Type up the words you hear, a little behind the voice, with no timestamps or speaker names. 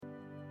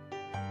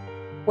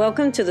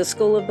Welcome to the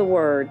School of the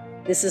Word.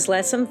 This is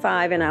Lesson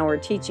 5 in our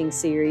teaching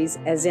series,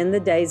 As in the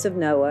Days of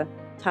Noah,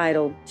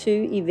 titled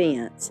Two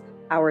Events.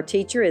 Our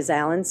teacher is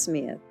Alan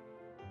Smith.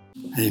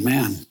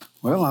 Amen.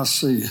 Well, I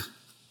see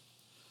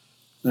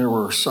there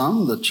were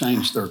some that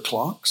changed their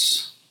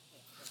clocks.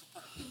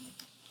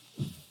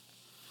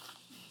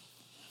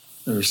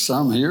 There's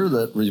some here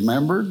that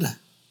remembered.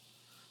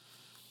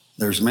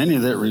 There's many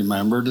that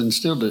remembered and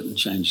still didn't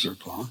change their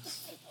clocks.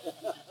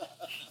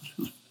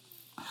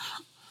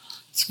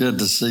 It's good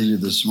to see you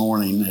this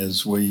morning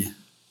it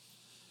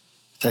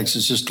takes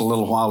us just a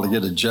little while to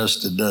get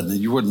adjusted, doesn't it?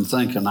 You wouldn't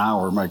think an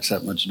hour makes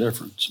that much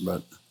difference,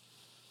 but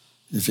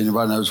if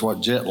anybody knows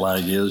what jet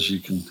lag is,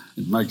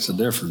 it makes a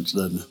difference,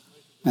 doesn't it?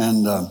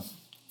 And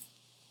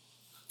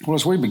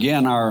as we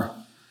begin our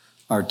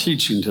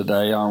teaching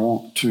today, I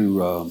want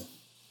to,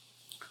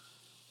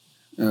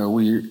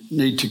 we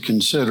need to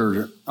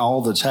consider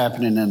all that's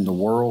happening in the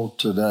world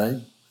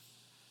today.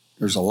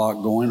 There's a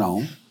lot going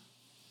on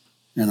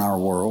in our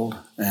world.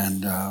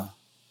 And, I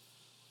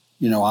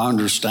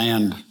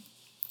understand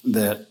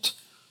that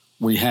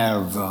we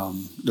have,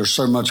 there's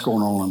so much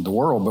going on in the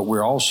world, but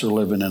we're also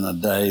living in a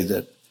day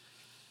that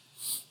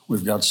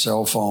we've got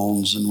cell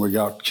phones and we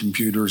got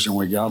computers and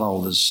we got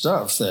all this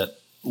stuff that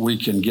we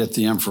can get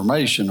the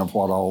information of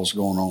what all is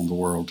going on in the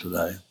world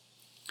today.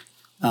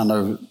 I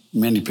know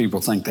many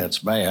people think that's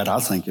bad. I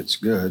think it's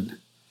good.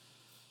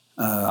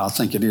 I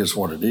think it is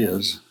what it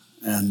is.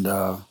 And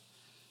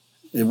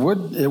it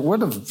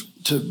would have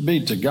to be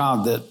to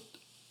God that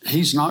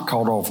he's not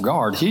caught off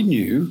guard. He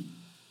knew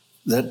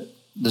that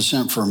this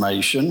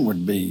information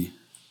would be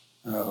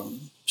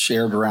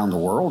shared around the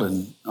world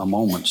in a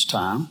moment's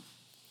time,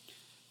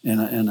 in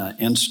an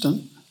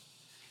instant.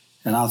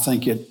 And I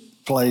think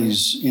it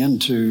plays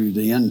into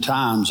the end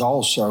times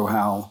also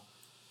how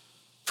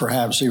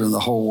perhaps even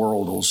the whole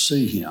world will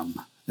see him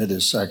at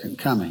his second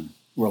coming.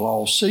 We'll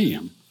all see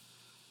him.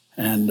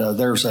 And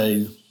there's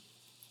a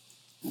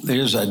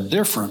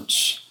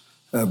difference.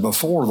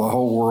 Before, the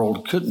whole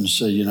world couldn't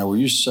see. We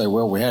used to say,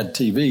 well, we had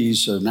TVs,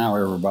 so now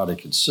everybody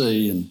could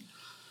see.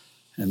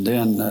 And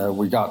then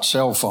we got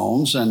cell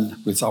phones, and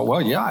we thought,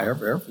 well, yeah,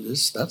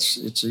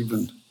 it's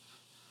even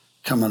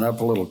coming up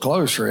a little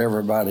closer.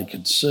 Everybody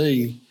could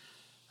see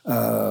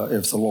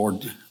if the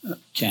Lord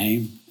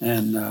came.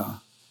 And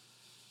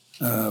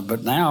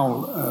but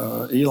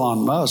now Elon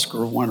Musk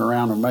went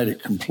around and made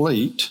it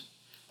complete.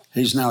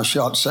 He's now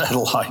shot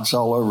satellites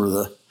all over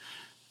the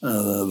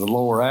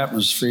lower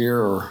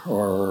atmosphere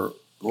or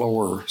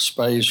lower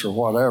space or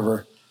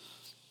whatever,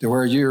 to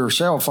where your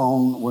cell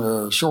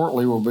phone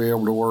shortly will be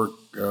able to work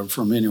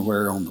from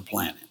anywhere on the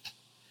planet.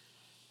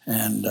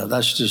 And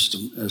it's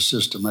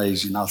just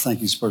amazing. I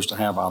think he's supposed to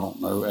have,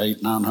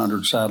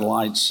 800-900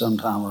 satellites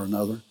sometime or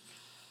another.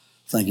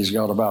 I think he's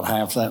got about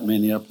half that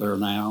many up there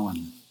now.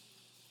 And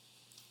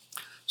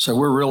so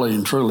we're really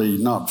and truly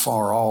not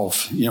far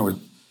off.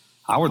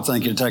 I would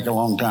think it'd take a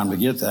long time to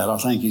get that. I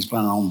think he's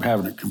planning on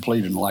having it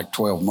completed in like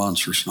 12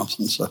 months or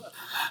something. So,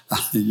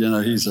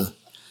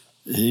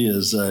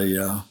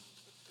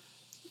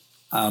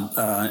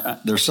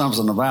 there's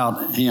something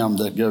about him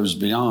that goes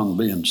beyond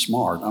being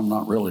smart. I'm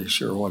not really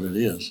sure what it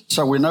is.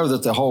 So we know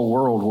that the whole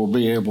world will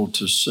be able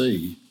to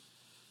see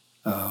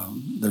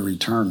the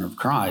return of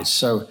Christ.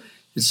 So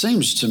it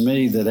seems to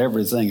me that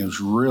everything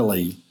is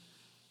really,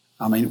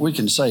 we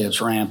can say it's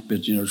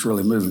rampant, it's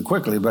really moving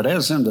quickly, but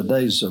as in the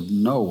days of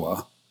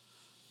Noah,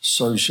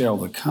 so shall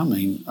the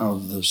coming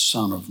of the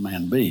Son of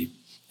Man be.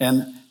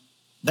 And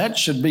that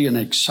should be an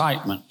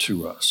excitement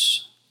to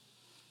us.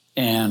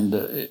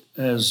 And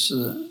as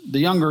the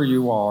younger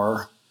you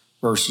are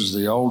versus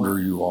the older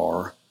you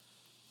are,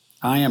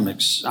 I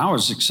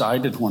was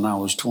excited when I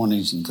was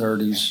 20s and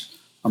 30s.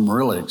 I'm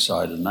really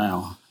excited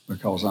now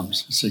because I'm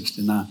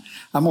 69.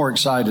 I'm more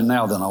excited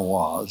now than I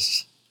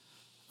was.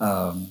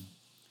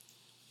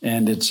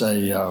 And it's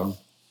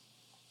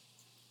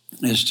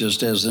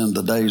just as in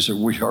the days that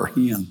we are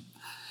in.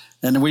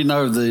 And we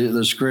know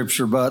the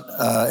scripture, but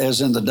as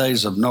in the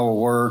days of Noah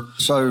were,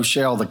 so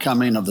shall the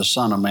coming of the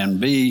Son of Man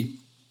be.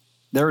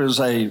 We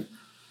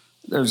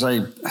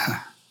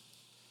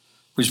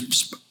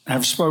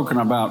have spoken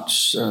about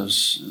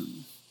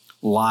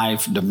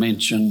life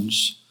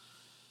dimensions.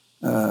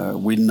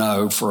 We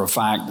know for a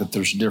fact that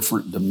there's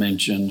different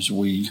dimensions.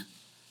 We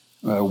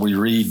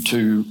read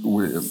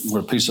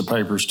a piece of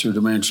paper is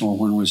two-dimensional.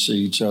 When we see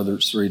each other,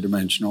 it's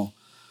three-dimensional.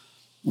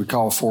 We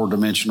call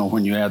four-dimensional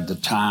when you add the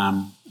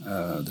time,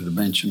 the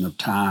dimension of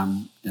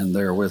time in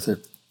there with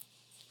it.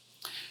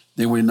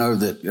 Then we know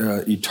that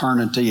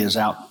eternity is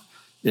out.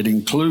 It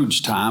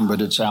includes time,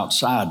 but it's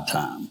outside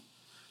time.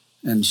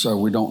 And so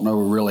we don't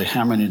know really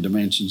how many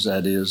dimensions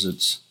that is.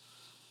 It's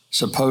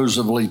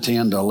supposedly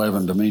 10 to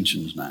 11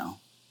 dimensions now,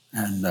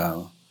 and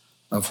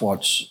of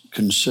what's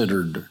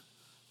considered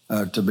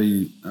to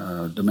be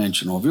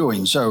dimensional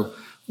viewing. So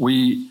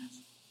when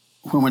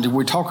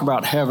we talk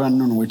about heaven,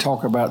 when we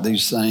talk about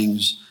these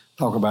things,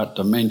 talk about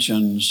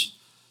dimensions,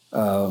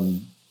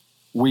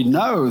 we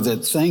know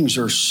that things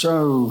are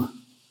so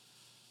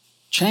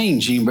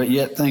changing, but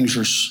yet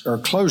things are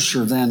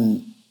closer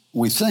than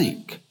we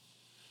think.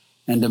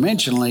 And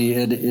dimensionally,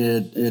 it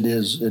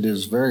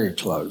is very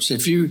close.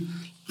 If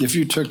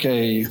you took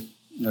a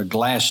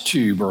glass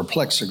tube or a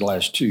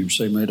plexiglass tube,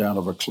 say made out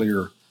of a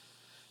clear,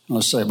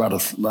 let's say about a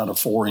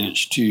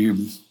 4-inch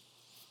tube,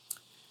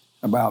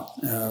 about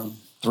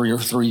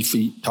 3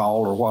 feet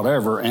tall or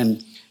whatever,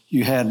 and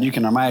you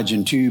can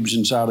imagine tubes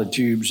inside of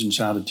tubes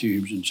inside of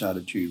tubes inside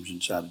of tubes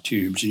inside of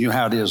tubes, and you know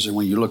how it is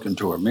when you look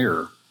into a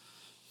mirror,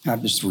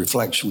 not just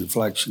reflection,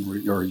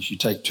 or you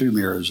take two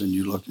mirrors and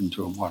you look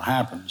into them, what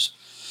happens?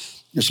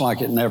 It's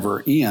like it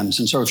never ends.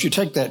 And so if you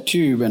take that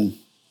tube and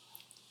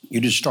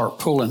you just start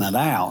pulling it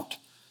out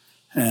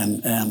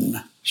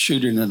and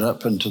shooting it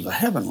up into the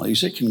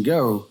heavenlies, it can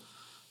go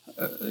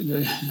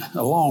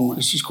along.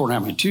 It's just according to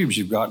how many tubes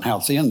you've got and how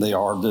thin they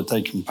are that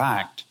they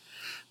compact.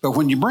 But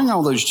when you bring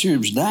all those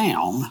tubes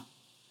down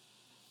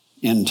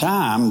in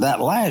time,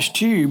 that last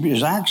tube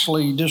is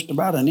actually just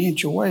about an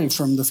inch away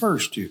from the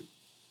first tube.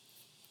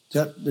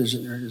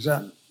 Does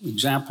that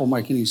example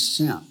make any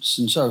sense?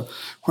 And so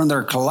when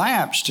they're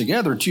collapsed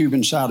together, tube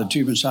inside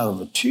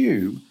of a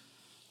tube,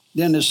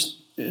 then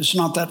it's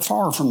not that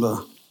far from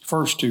the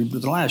first tube to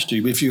the last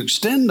tube. If you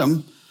extend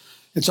them,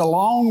 it's a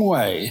long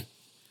way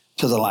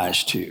to the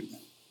last tube.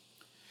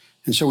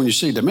 And so when you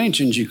see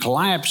dimensions, you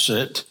collapse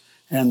it,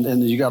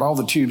 and you got all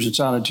the tubes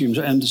inside of tubes,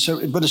 and so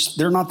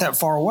they're not that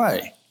far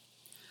away.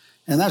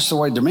 And that's the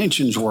way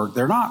dimensions work.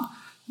 They're not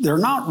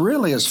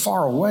really as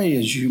far away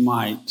as you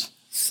might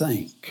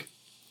think.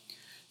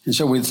 And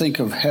so we think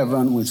of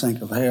heaven, we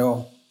think of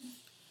hell,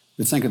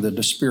 we think of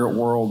the spirit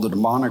world, the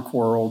demonic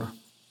world,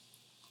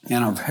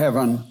 and of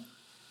heaven.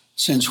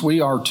 Since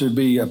we are to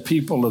be a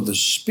people of the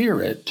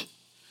Spirit,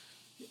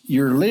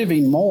 you're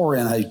living more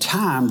in a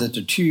time that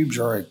the tubes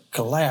are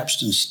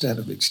collapsed instead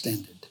of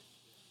extended,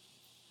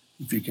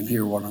 if you can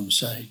hear what I'm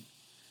saying.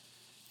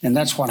 And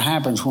that's what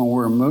happens when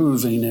we're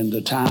moving in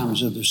the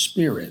times of the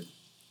Spirit,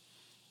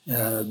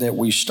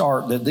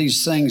 that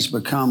these things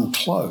become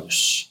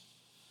close.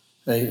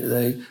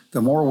 The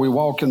more we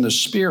walk in the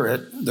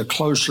Spirit, the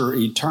closer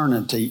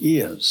eternity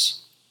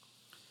is.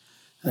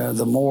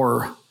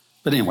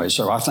 But anyway,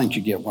 so I think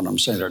you get what I'm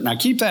saying there. Now,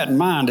 keep that in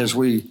mind as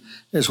we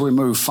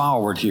move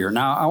forward here.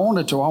 Now, I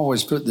wanted to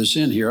always put this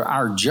in here.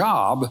 Our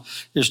job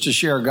is to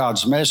share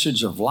God's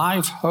message of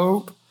life,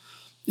 hope,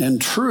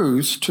 and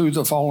truth to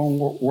the fallen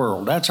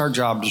world. That's our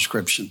job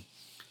description.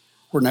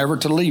 We're never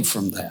to leave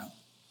from that.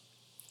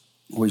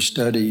 We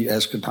study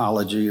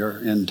eschatology or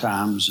end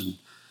times, and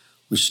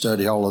we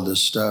study all of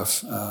this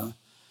stuff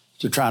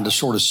to try to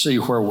sort of see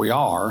where we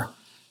are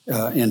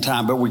in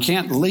time. But we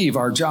can't leave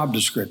our job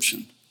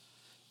description.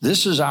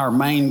 This is our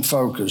main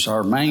focus.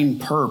 Our main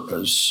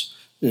purpose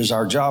is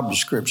our job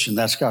description.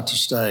 That's got to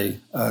stay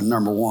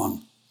number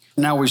one.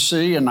 Now we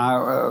see, and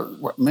I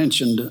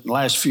mentioned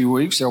last few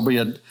weeks, there'll be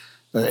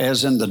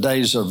as in the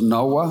days of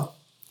Noah,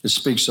 it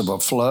speaks of a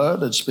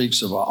flood, it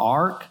speaks of an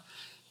ark.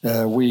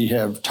 We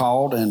have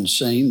taught and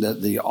seen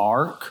that the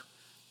ark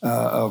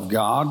of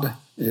God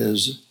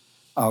is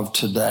of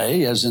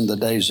today, as in the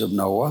days of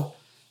Noah,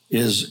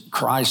 is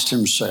Christ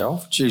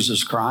himself.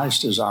 Jesus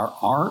Christ is our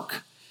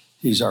ark.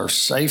 He's our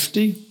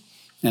safety.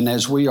 And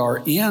as we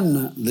are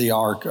in the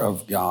ark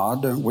of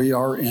God, we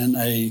are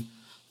in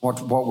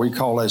what we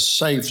call a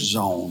safe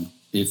zone,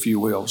 if you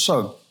will.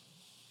 So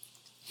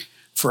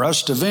for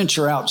us to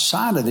venture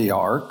outside of the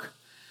ark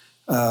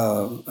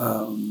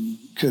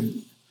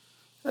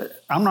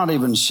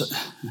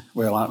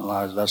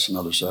that's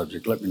another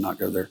subject. Let me not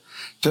go there.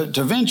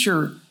 To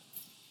venture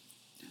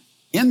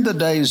in the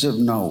days of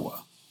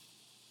Noah,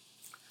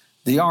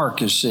 the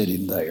ark is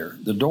sitting there.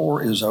 The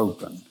door is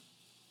open.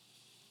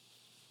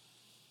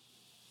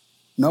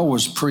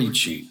 Noah's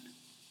preaching.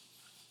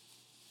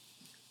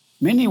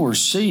 Many were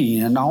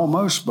seeing and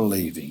almost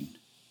believing,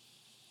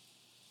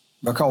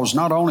 because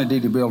not only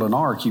did he build an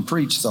ark, he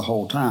preached the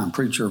whole time,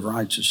 preacher of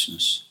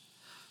righteousness.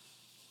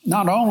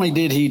 Not only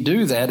did he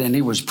do that and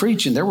he was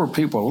preaching, there were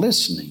people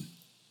listening.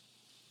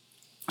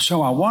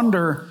 So I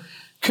wonder,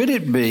 could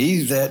it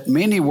be that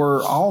many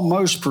were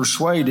almost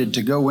persuaded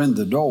to go in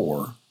the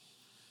door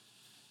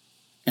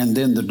and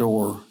then the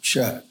door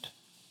shut?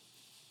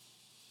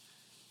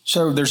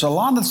 So there's a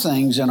lot of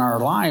things in our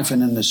life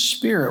and in the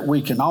Spirit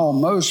we can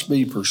almost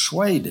be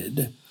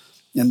persuaded,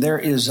 and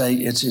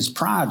it's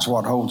pride's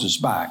what holds us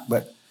back.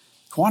 But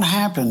what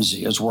happens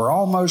is we're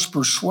almost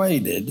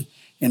persuaded,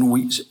 and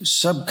we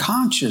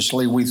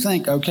subconsciously we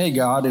think, okay,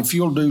 God, if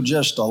you'll do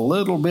just a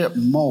little bit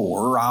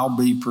more, I'll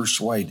be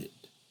persuaded.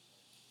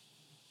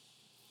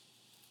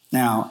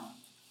 Now,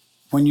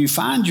 when you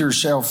find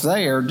yourself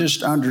there,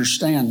 just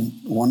understand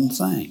one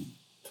thing.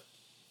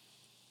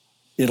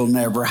 It'll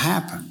never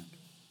happen.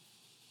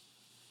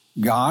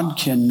 God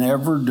can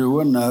never do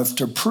enough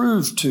to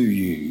prove to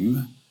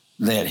you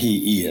that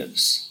he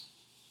is.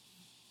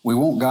 We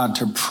want God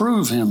to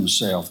prove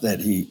himself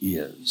that he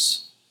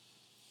is.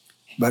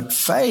 But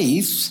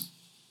faith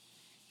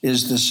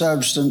is the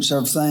substance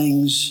of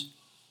things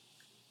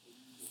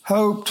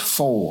hoped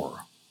for.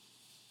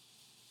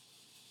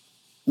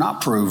 Not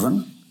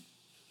proven,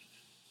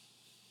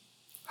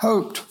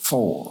 hoped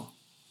for.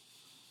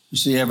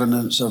 It's the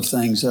evidence of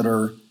things that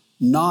are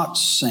not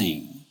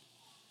seen.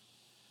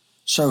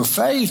 So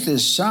faith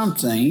is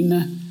something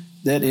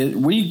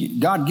that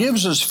God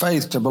gives us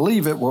faith to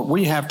believe it, but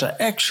we have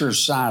to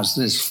exercise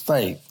this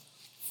faith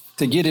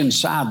to get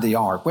inside the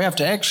ark. We have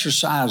to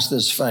exercise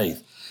this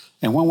faith.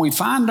 And when we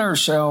find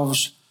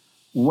ourselves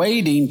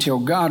waiting till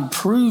God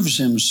proves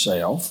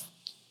himself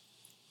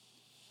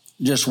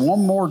just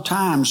one more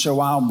time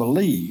so I'll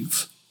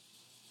believe,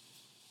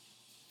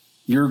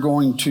 you're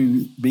going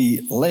to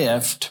be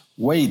left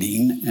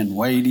waiting and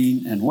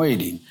waiting and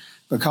waiting,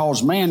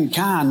 because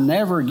mankind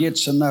never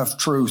gets enough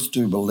truth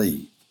to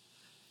believe.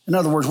 In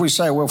other words, we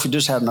say, well, if we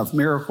just had enough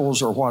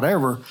miracles or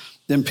whatever,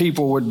 then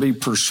people would be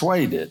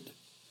persuaded.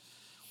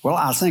 Well,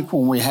 I think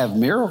when we have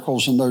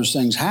miracles and those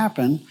things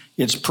happen,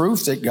 it's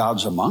proof that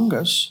God's among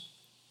us.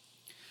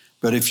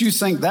 But if you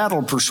think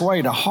that'll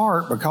persuade a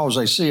heart because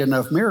they see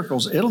enough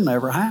miracles, it'll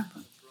never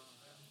happen.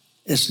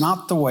 It's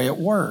not the way it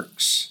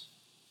works.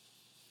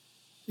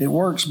 It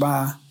works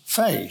by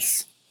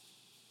faith.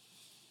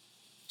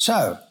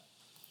 So,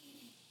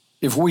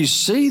 if we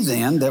see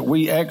then that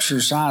we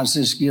exercise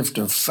this gift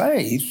of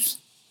faith,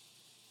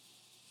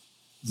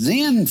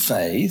 then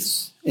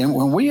faith, and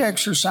when we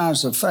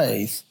exercise the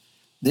faith,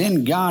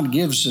 then God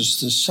gives us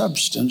the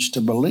substance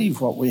to believe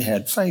what we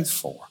had faith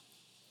for.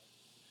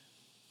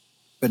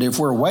 But if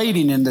we're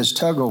waiting in this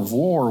tug of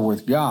war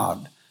with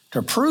God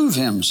to prove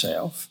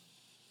himself,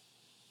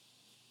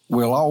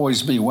 we'll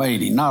always be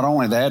waiting. Not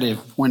only that, if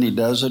when he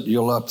does it,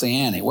 you'll up the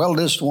ante. Well,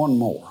 just one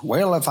more.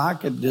 Well, if I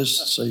could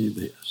just see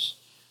this,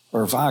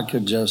 or if I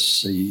could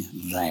just see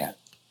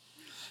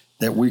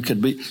that we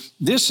could be.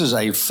 This is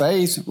a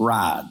faith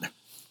ride.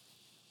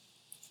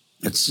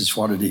 It's just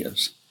what it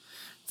is.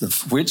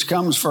 Which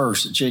comes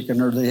first, the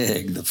chicken or the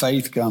egg? The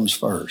faith comes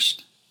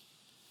first.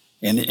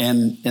 And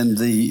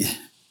the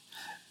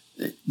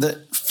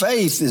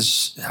faith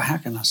is, how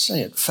can I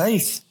say it?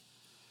 Faith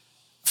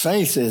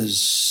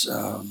is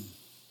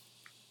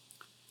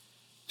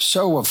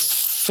so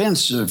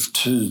offensive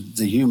to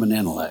the human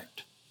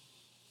intellect.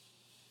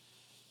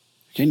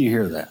 Can you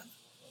hear that?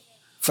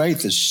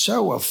 Faith is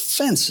so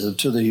offensive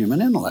to the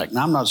human intellect.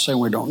 Now, I'm not saying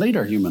we don't need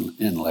our human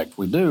intellect.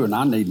 We do, and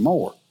I need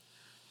more.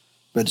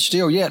 But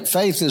still yet,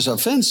 faith is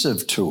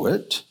offensive to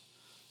it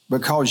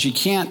because you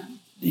can't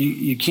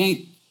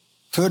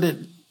put it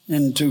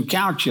into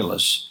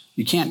calculus.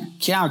 You can't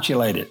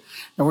calculate it.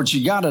 In other words,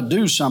 you got to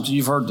do something.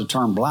 You've heard the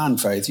term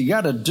blind faith. You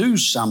got to do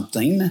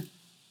something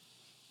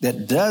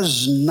that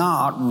does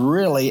not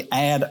really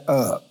add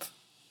up.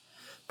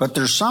 But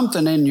there's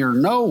something in your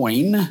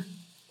knowing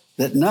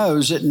that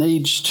knows it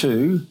needs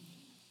to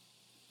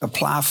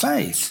apply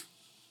faith.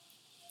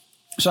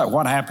 So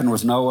what happened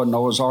with Noah,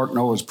 Noah's Ark,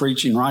 Noah's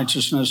preaching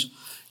righteousness?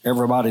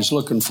 Everybody's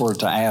looking for it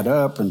to add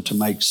up and to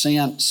make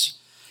sense.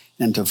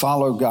 And to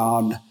follow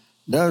God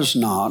does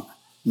not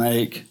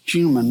make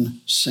human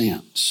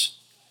sense.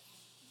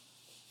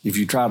 If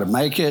you try to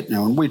make it,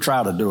 and we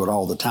try to do it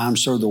all the time,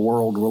 so the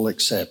world will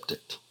accept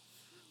it.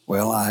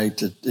 Well, I hate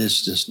to,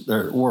 it's just,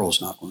 the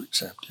world's not going to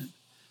accept it.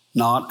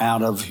 Not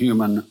out of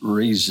human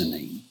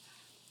reasoning.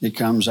 It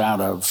comes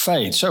out of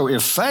faith. So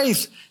if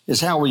faith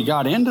is how we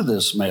got into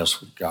this mess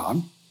with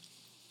God,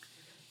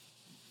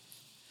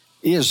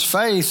 is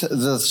faith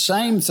the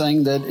same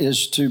thing that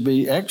is to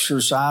be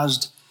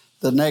exercised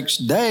the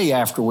next day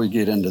after we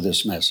get into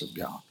this mess of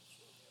God?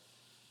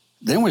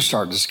 Then we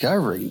start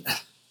discovering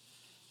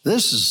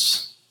this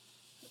is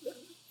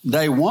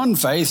day one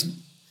faith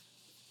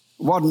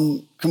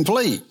wasn't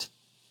complete.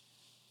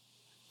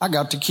 I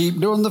got to keep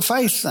doing the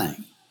faith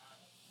thing.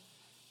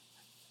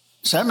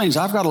 So that means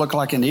I've got to look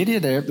like an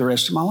idiot the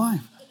rest of my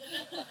life.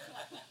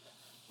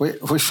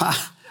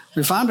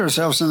 We find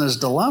ourselves in this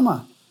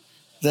dilemma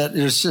that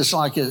it's just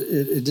like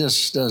it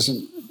just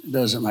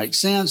doesn't make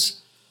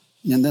sense.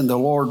 And then the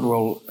Lord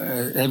will,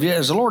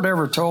 has the Lord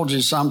ever told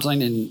you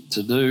something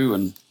to do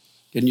and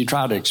you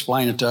try to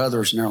explain it to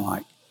others and they're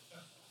like,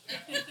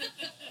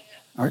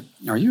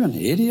 are you an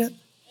idiot?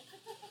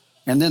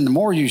 And then the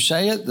more you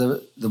say it,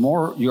 the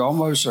more you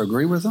almost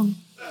agree with them,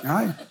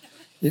 right?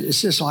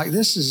 It's just like,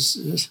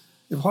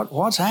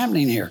 what's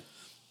happening here?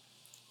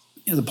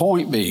 The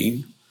point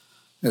being,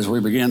 as we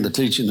began the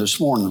teaching this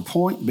morning, the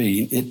point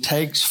being, it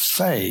takes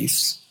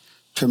faith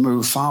to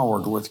move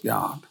forward with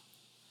God.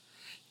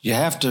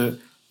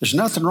 There's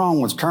nothing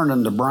wrong with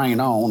turning the brain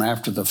on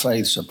after the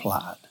faith's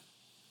applied.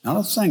 Not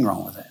a thing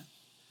wrong with that.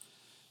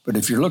 But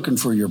if you're looking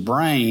for your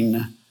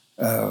brain,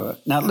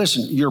 now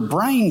listen, your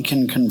brain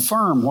can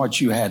confirm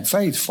what you had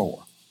faith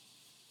for.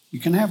 You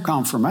can have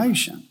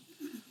confirmation.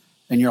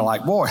 And you're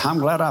like, boy, I'm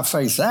glad I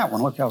faced that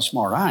one. Look how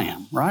smart I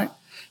am, right?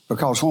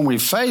 Because when we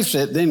face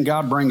it, then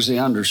God brings the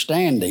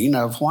understanding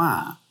of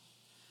why.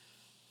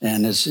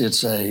 And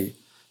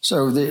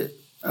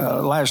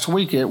last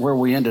week where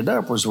we ended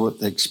up was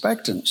with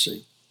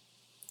expectancy.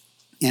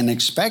 And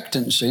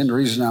expectancy, and the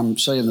reason I'm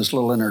saying this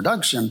little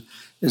introduction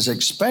is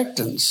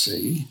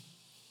expectancy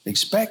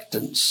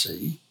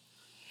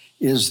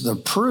is the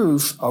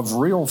proof of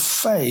real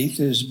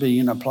faith is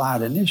being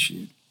applied and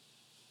issued.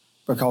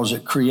 because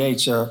it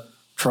creates a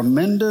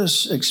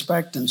tremendous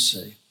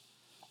expectancy.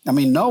 I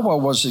mean, Noah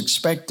was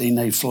expecting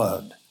a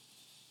flood,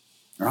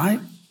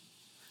 right?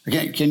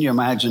 Again, can you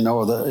imagine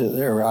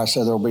Noah? I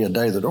said there'll be a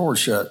day the door's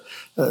shut.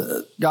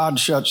 God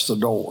shuts the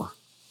door.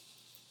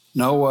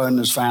 Noah and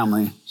his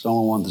family is the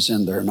only one that's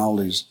in there, and all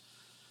these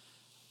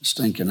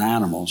stinking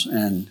animals.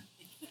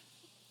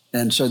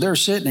 And so they're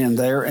sitting in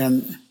there,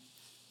 and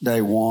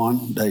day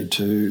 1, day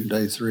 2,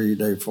 day 3,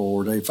 day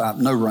 4, day 5,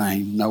 no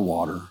rain, no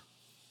water.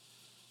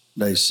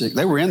 Day 6,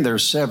 they were in there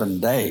 7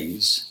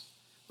 days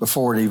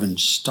before it even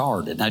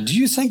started. Now, do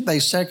you think they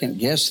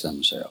second-guessed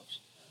themselves?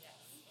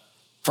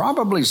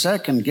 Probably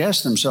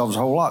second-guessed themselves a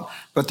whole lot.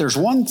 But there's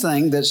one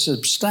thing that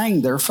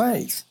sustained their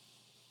faith.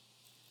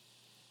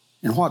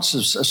 And what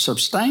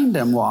sustained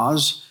them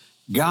was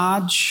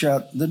God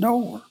shut the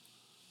door.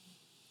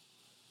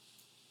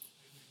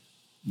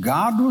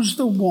 God was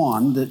the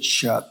one that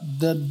shut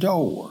the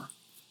door.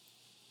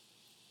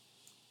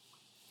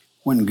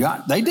 When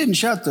God, they didn't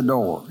shut the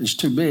door, it's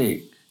too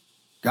big.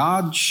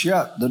 God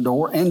shut the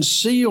door and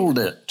sealed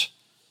it,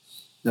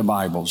 the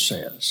Bible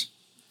says.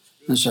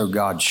 And so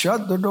God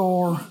shut the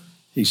door,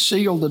 he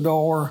sealed the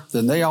door,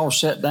 then they all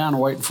sat down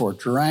waiting for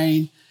it to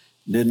rain.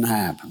 Didn't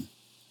happen.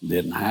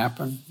 Didn't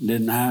happen,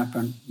 didn't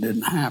happen,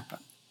 didn't happen.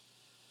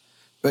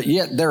 But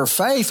yet their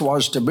faith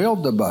was to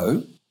build the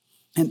boat,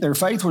 and their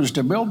faith was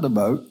to build the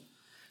boat.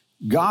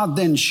 God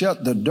then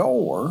shut the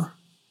door.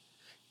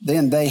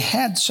 Then they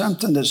had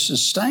something that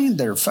sustained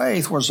their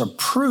faith, was a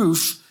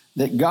proof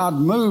that God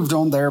moved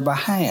on their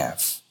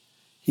behalf.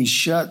 He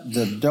shut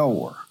the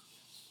door.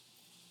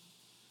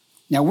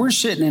 Now, we're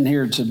sitting in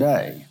here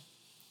today.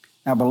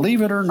 Now,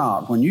 believe it or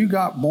not, when you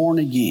got born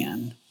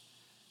again,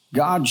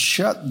 God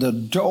shut the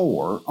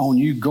door on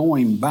you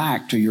going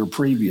back to your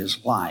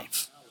previous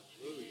life.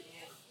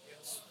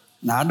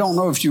 Now, I don't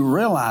know if you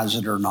realize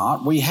it or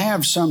not. We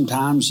have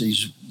sometimes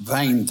these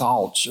vain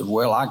thoughts of,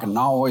 well, I can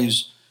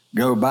always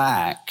go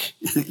back.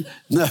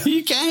 No,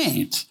 you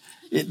can't.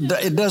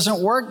 It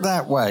doesn't work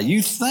that way.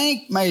 You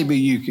think maybe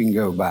you can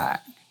go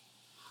back.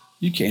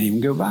 You can't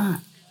even go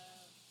back.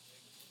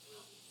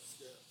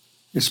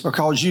 It's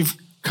because you've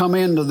come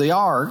into the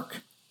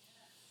ark,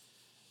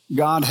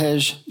 God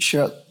has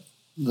shut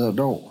the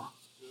door.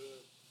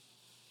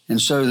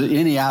 And so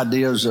any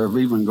ideas of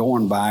even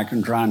going back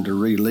and trying to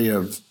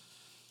relive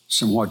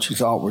some what you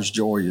thought was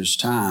joyous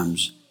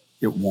times,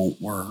 it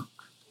won't work.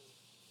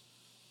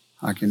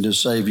 I can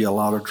just save you a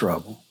lot of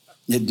trouble.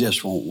 It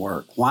just won't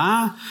work.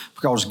 Why?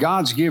 Because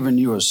God's given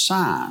you a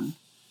sign,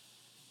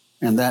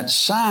 and that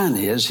sign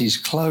is he's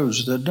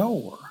closed the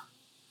door.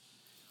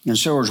 And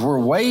so as we're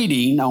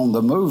waiting on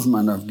the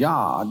movement of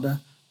God,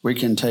 we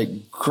can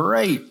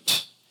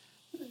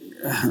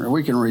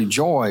we can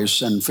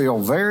rejoice and feel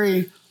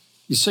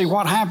you see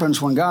what happens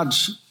when God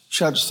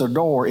shuts the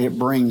door, it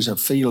brings a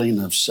feeling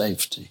of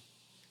safety.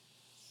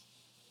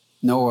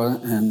 Noah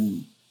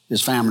and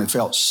his family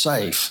felt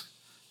safe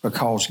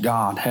because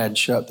God had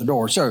shut the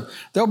door. So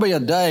there'll be a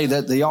day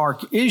that the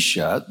ark is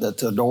shut, that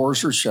the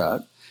doors are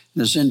shut.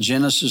 And it's in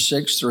Genesis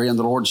 6:3, and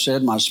the Lord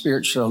said, my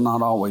spirit shall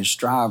not always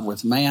strive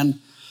with man,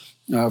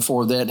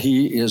 for that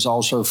he is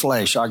also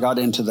flesh. I got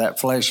into that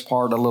flesh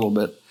part a little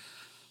bit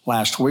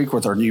last week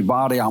with our new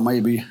body. I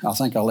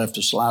think I left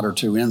a slide or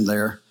two in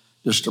there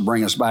just to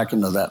bring us back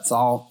into that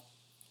thought.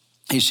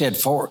 He said,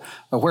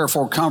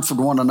 wherefore comfort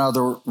one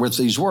another with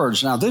these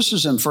words. Now, this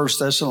is in 1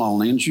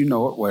 Thessalonians. You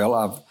know it well.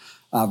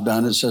 I've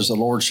done it. It says, the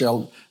Lord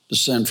shall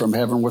descend from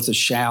heaven with a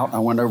shout. I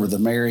went over the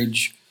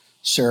marriage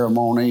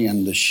ceremony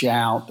and the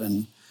shout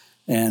and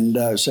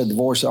said, the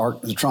voice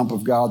of the trump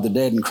of God, the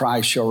dead in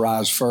Christ shall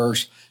rise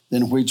first.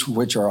 Then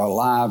which are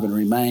alive and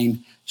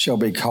remain shall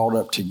be called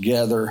up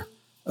together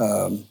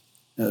to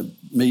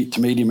meet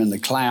him in the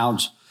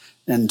clouds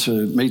and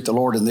to meet the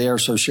Lord in the air.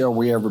 So shall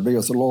we ever be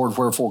with the Lord.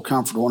 Wherefore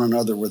comfort one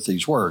another with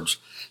these words.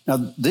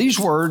 Now, these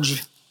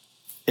words,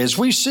 as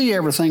we see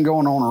everything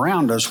going on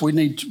around us,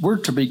 we're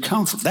to be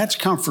comforted. That's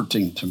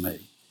comforting to me,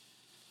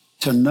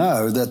 to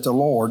know that the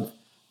Lord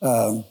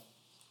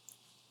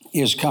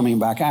is coming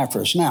back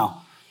after us. Now,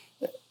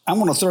 I'm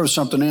going to throw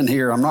something in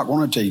here. I'm not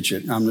going to teach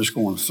it. I'm just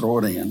going to throw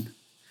it in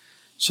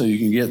so you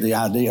can get the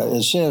idea.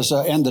 It says,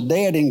 and the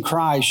dead in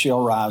Christ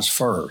shall rise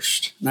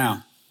first.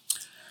 Now,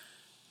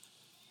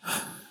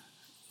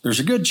 there's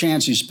a good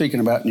chance he's speaking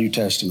about New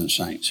Testament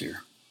saints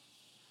here.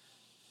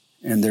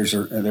 And there's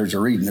a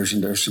reading.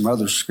 There's some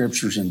other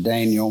scriptures in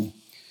Daniel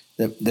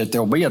that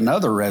there'll be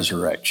another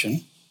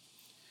resurrection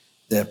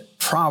that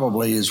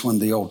probably is when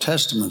the Old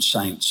Testament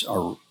saints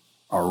are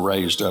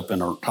raised up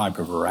in a type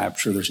of a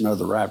rapture. There's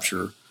another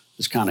rapture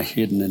that's kind of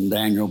hidden in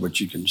Daniel, but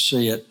you can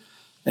see it.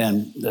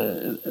 And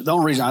the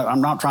only reason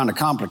I'm not trying to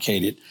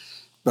complicate it,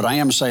 but I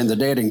am saying the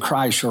dead in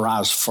Christ shall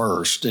rise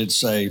first.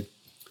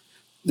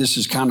 This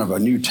is kind of a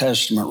New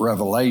Testament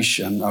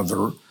revelation of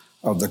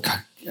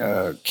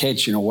the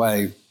catching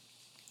away.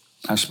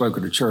 I spoke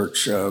at a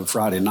church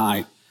Friday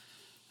night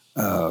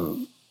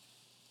that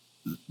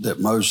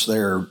most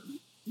there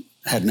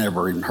had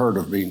never even heard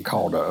of being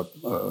called up.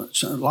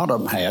 So a lot of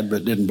them had,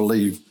 but didn't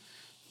believe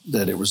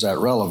that it was that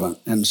relevant.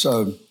 And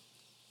so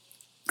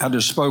I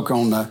just spoke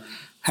on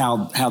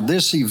how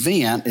this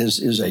event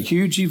is a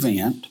huge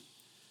event.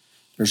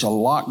 There's a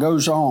lot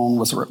goes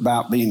on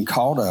about being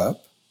caught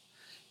up.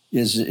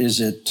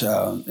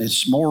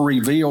 It's more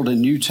revealed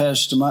in New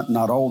Testament,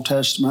 not Old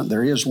Testament.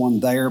 There is one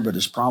there, but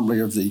it's probably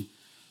of the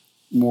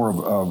more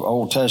of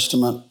Old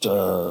Testament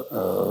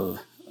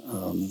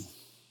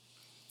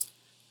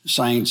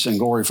saints and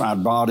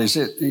glorified bodies.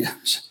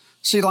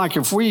 See, like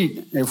if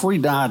we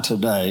die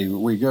today,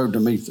 we go to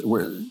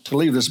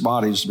leave this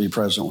body is to be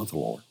present with the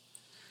Lord.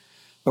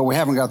 But we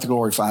haven't got the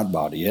glorified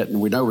body yet, and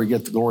we know we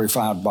get the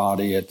glorified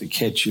body at the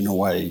catching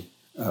away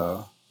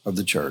of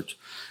the church.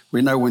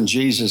 We know when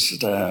Jesus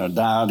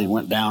died, he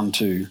went down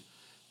to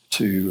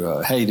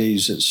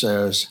Hades, it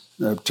says,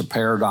 to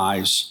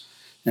paradise.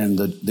 And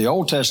the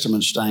Old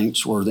Testament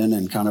saints were then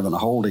in kind of a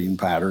holding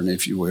pattern,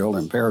 if you will,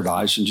 in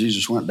paradise. And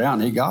Jesus went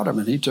down, he got them,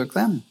 and he took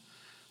them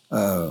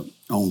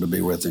on to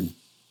be with him.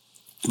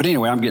 But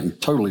anyway, I'm getting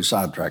totally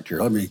sidetracked here.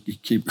 Let me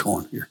keep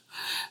going here.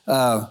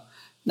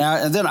 Now,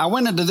 and then I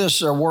went into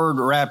this word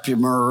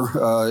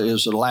rapimer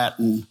is a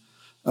Latin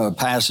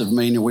passive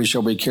meaning we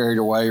shall be carried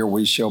away or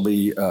we shall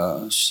be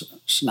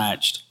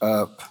snatched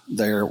up.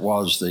 There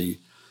was the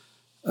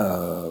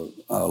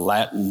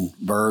Latin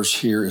verse.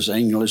 Here is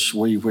English.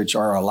 We which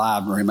are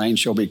alive and remain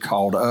shall be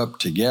called up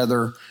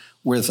together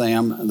with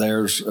them.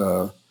 There's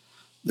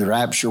the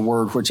rapture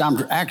word, which I'm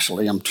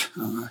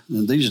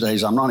these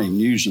days I'm not even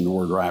using the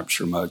word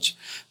rapture much.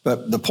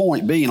 But the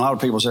point being, a lot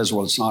of people says,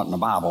 well, it's not in the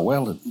Bible.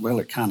 Well,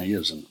 it kind of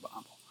is in the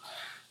Bible.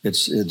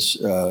 It's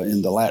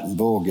in the Latin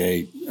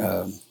Vulgate,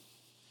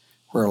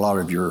 where a lot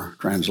of your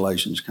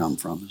translations come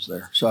from is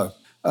there. So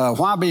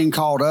why being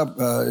called up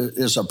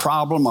is a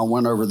problem. I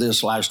went over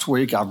this last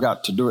week. I've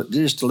got to do it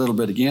just a little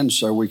bit again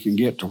so we can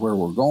get to where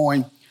we're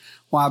going.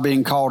 Why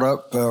being called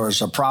up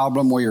is a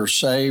problem. We are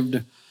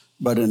saved,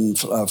 but in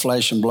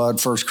flesh and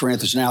blood, 1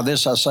 Corinthians. Now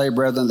this I say,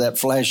 brethren, that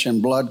flesh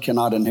and blood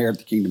cannot inherit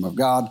the kingdom of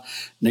God,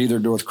 neither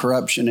doeth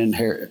corruption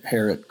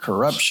inherit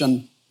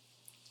corruption.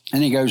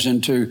 And he goes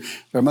into,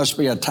 there must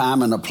be a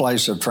time and a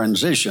place of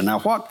transition. Now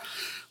what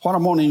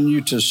I'm wanting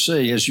you to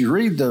see, as you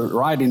read the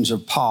writings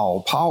of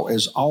Paul, Paul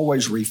is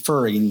always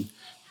referring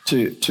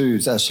to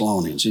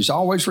Thessalonians. He's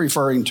always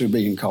referring to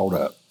being called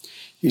up.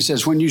 He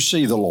says, when you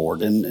see the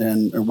Lord,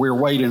 and we're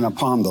waiting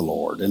upon the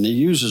Lord. And he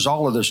uses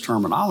all of this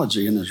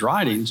terminology in his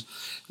writings.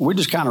 And we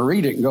just kind of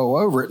read it and go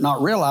over it,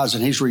 not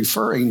realizing he's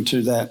referring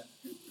to that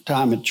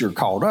time that you're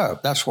called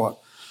up. That's what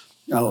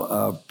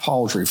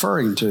Paul's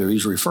referring to.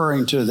 He's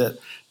referring to that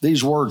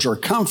these words are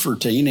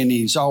comforting, and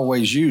he's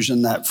always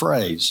using that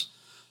phrase.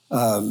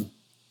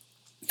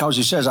 Because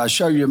he says, I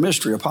show you a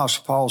mystery.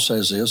 Apostle Paul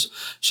says this.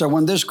 So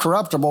when this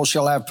corruptible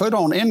shall have put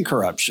on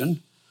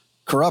incorruption,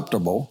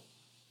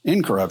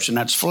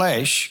 that's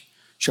flesh,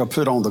 shall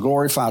put on the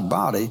glorified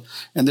body,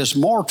 and this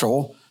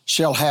mortal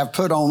shall have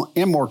put on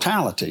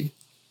immortality.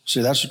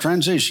 See, that's a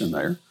transition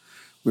there.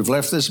 We've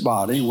left this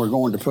body. We're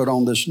going to put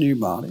on this new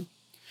body.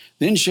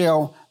 Then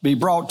shall be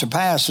brought to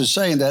pass as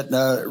saying that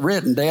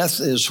written,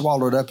 death is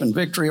swallowed up in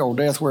victory. O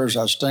death, where is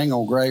thy sting?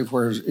 O grave,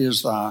 where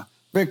is thy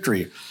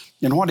victory?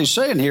 And what he's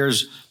saying here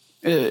is,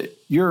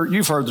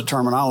 you've heard the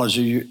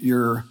terminology.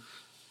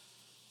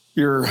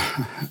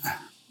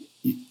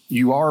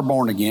 You are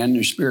born again.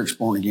 Your spirit's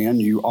born again.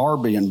 You are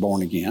being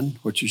born again,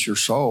 which is your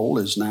soul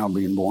is now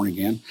being born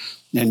again.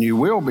 And you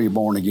will be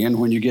born again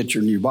when you get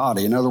your new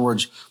body. In other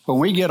words, when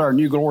we get our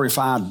new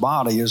glorified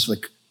body is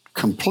the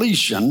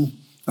completion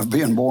of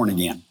being born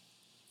again.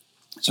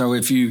 So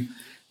if you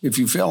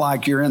feel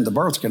like you're in the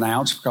birth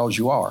canal, it's because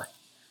you are.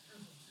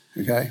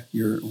 Okay,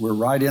 we're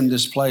right in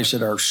this place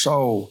that our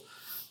soul,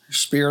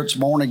 spirit's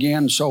born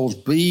again, soul's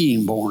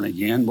being born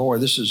again. Boy,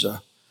 this is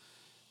a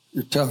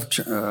tough,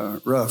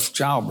 rough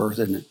childbirth,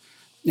 isn't it?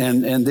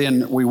 And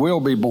then we will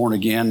be born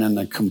again in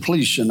the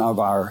completion of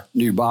our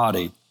new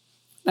body.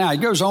 Now he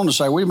goes on to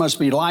say we must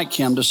be like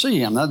him to see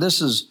him. Now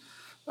this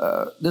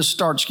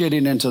starts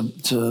getting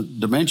into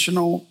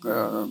dimensional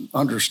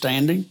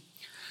understanding.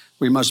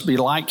 We must be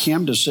like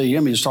him to see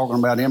him. He's talking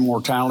about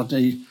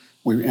immortality.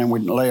 We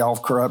lay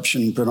off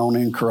corruption, put on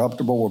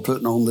incorruptible. We're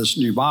putting on this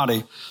new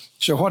body.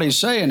 So what he's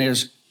saying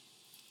is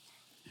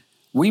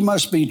we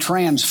must be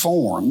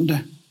transformed.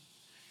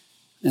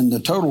 And the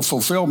total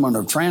fulfillment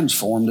of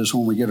transformed is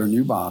when we get a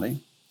new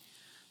body.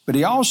 But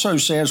he also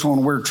says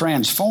when we're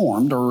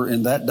transformed, or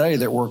in that day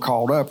that we're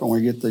called up and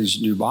we get these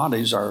new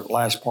bodies, our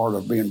last part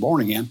of being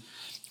born again,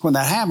 when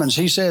that happens,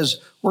 he says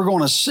we're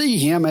going to see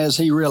him as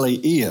he really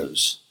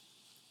is.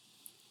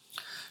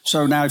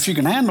 So now if you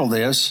can handle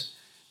this,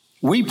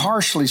 we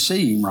partially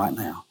see him right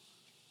now.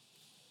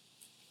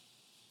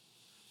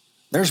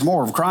 There's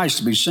more of Christ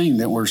to be seen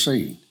than we're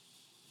seeing.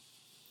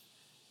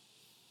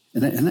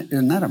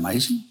 Isn't that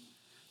amazing?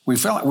 We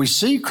feel like we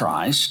see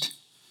Christ,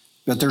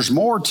 but there's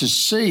more to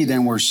see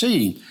than we're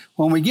seeing.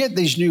 When we get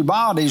these new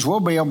bodies, we'll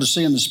be able to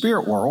see in the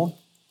spirit world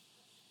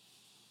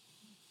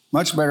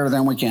much better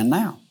than we can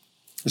now.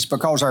 It's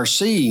because our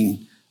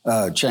seeing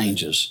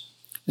changes.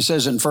 It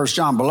says in 1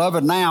 John,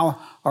 Beloved, now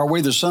are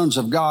we the sons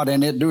of God,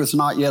 and it doeth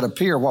not yet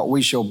appear what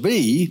we shall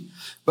be,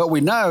 but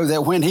we know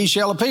that when he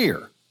shall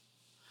appear,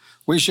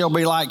 we shall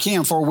be like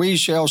him, for we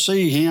shall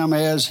see him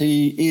as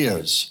he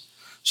is.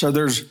 So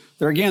there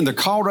again, the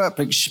caught up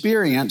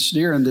experience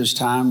during this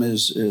time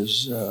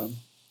is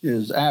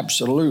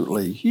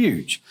absolutely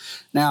huge.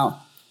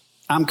 Now,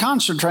 I'm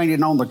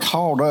concentrating on the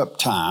caught up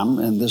time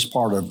in this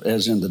part of,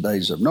 as in the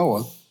days of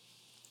Noah.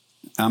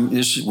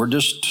 We're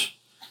just,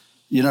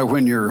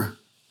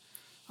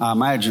 I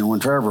imagine when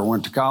Trevor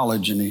went to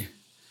college and he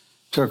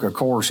took a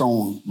course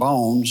on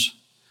bones,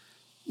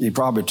 he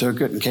probably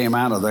took it and came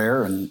out of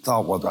there and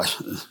thought, well,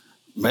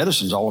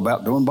 medicine's all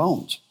about doing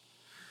bones.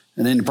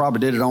 And then he probably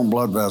did it on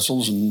blood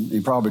vessels, and he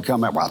probably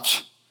come out, well,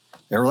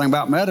 everything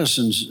about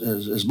medicine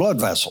is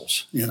blood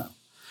vessels,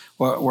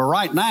 Well,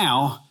 right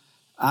now,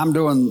 I'm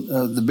doing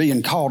the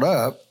being caught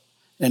up,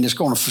 and it's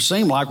going to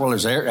seem like, well,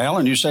 is there,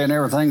 Alan, you saying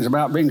everything's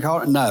about being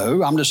caught up?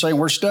 No, I'm just saying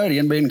we're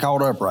studying being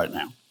caught up right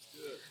now.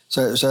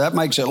 So that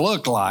makes it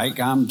look like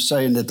I'm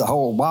saying that the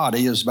whole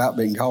body is about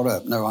being caught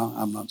up. No,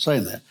 I'm not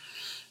saying that.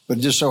 But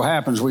it just so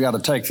happens we got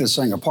to take this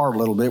thing apart a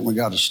little bit. We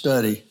got to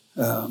study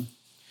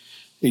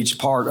each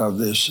part of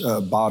this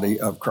body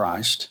of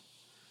Christ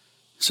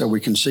so we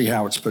can see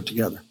how it's put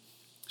together.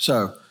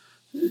 So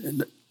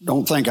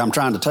don't think I'm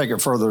trying to take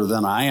it further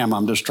than I am.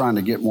 I'm just trying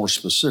to get more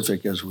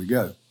specific as we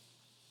go.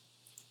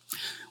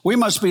 We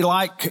must be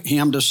like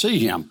him to see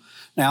him.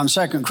 Now in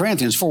 2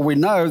 Corinthians, for we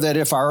know that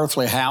if our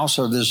earthly house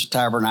of this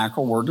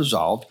tabernacle were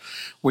dissolved,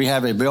 we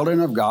have a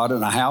building of God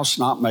and a house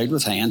not made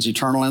with hands,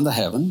 eternal in the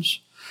heavens.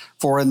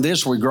 For in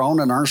this we groan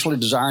and earnestly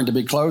desiring to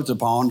be clothed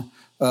upon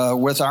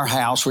with our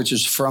house, which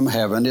is from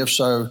heaven, if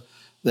so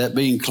that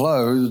being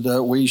clothed,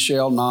 we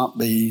shall not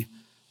be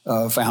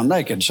found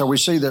naked. So we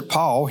see that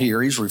Paul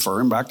here, he's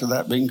referring back to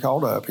that being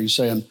called up. He's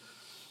saying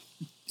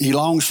he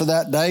longs for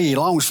that day. He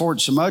longs for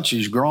it so much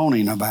he's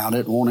groaning about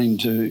it, wanting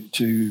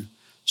to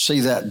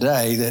see that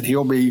day that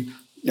he'll be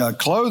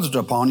clothed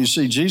upon. You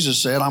see,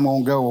 Jesus said, I'm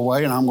going to go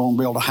away and I'm going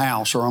to build a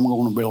house, or I'm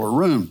going to build a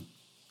room.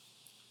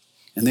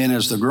 And then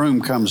as the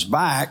groom comes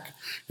back,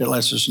 it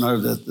lets us know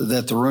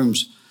that the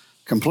room's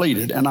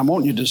completed. And I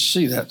want you to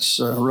see that's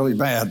really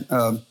bad.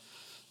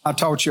 I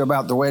taught you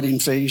about the wedding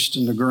feast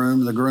and the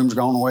groom. The groom's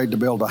gone away to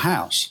build a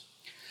house.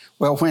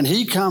 Well, when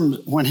he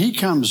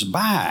comes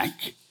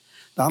back,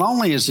 not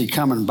only is he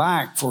coming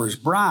back for his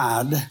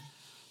bride,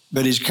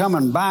 but he's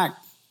coming back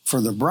for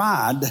the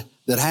bride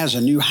that has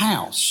a new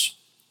house.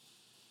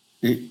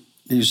 Do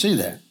you see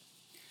that?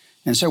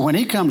 And so when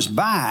he comes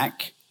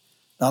back,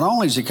 not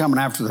only is he coming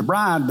after the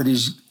bride, but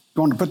he's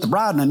going to put the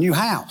bride in a new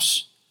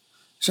house.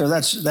 So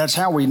that's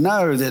how we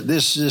know that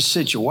this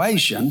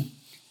situation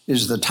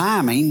is the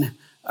timing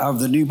of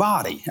the new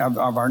body, of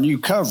our new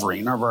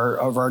covering, of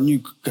our new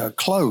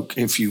cloak,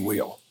 if you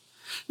will.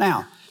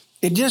 Now,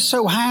 it just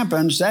so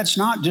happens that's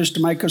not just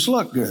to make us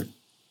look good.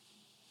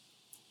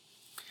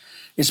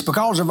 It's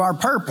because of our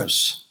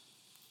purpose.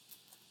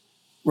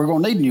 We're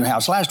going to need a new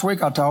house. Last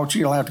week I taught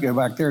you, you'll have to go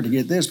back there to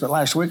get this, but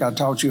last week I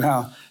taught you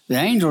how the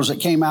angels that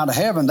came out of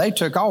heaven, they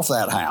took off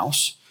that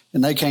house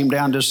and they came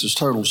down just as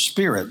total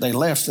spirit. They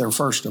left their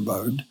first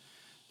abode.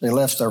 They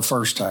left their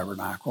first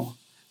tabernacle.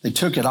 They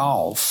took it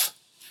off,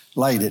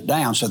 laid it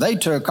down. So they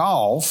took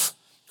off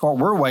what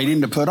we're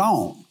waiting to put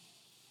on.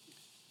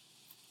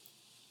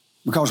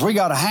 Because we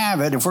got to have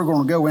it if we're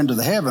going to go into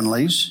the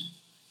heavenlies.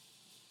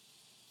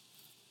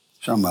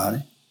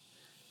 Somebody.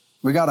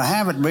 We got to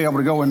have it to be able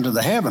to go into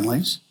the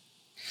heavenlies.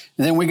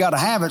 And then we got to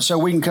have it so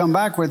we can come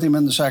back with him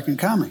in the second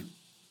coming.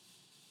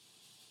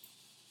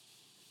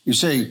 You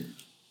see,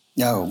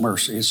 oh,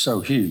 mercy, it's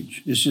so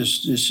huge. It's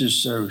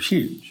just so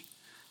huge.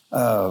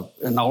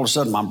 And all of a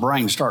sudden my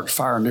brain starts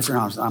firing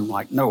different. I'm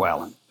like, no,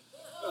 Alan,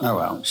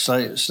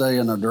 stay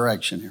in a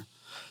direction here.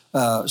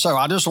 So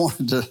I just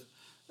wanted to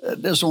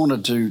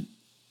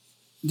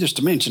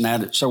mention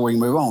that so we can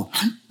move on.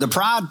 The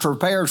bride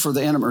prepares for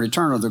the imminent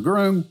return of the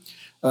groom.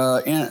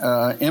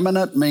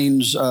 Imminent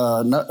means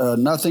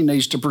nothing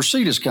needs to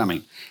precede his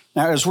coming.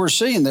 Now, as we're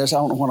seeing this, I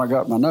don't know when I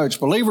got my notes,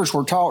 believers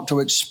were taught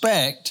to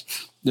expect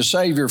the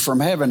Savior from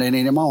heaven at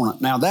any moment.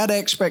 Now, that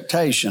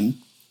expecting,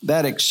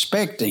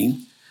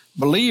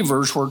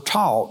 believers were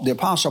taught, the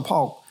Apostle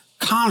Paul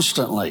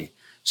constantly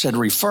said,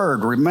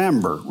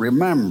 remember.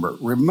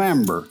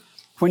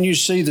 When you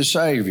see the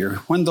Savior,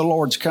 when the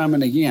Lord's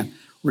coming again,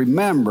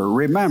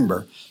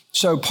 remember.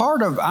 So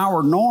part of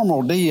our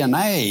normal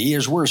DNA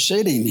is we're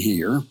sitting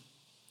here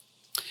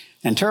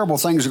and terrible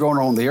things are going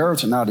on the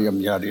earth and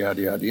yada,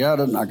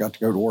 yada, and I got to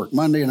go to work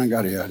Monday and I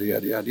got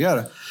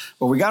yada.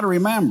 But we got to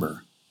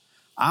remember,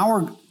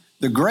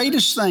 the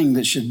greatest thing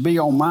that should be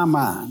on my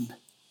mind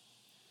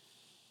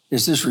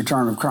is this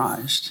return of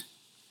Christ,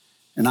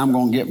 and I'm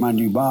going to get my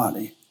new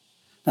body.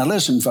 Now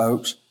listen,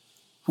 folks,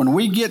 when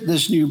we get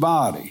this new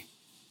body,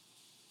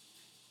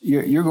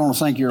 you're going to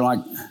think you're like,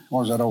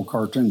 what was that old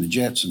cartoon, the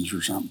Jetsons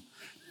or something?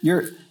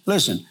 You're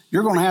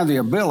going to have the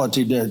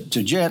ability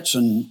to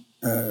jetson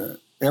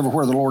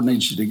everywhere the Lord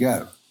needs you to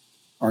go.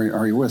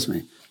 Are you with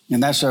me?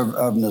 And that's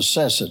of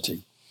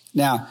necessity.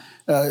 Now,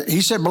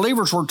 He said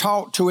believers were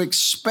taught to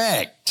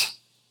expect.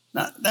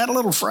 Now, that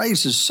little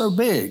phrase is so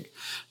big.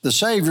 The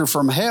Savior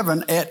from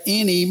heaven at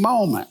any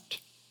moment.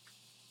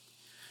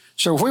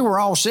 So if we were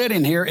all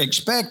sitting here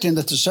expecting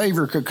that the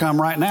Savior could come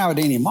right now at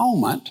any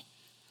moment,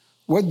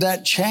 would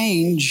that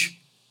change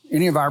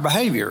any of our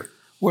behavior?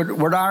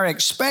 Would our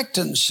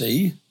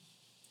expectancy,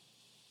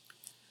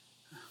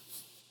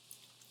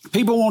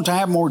 people want to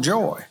have more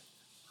joy.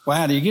 Well,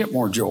 how do you get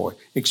more joy?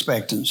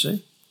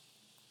 Expectancy.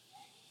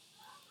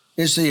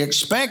 It's the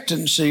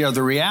expectancy of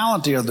the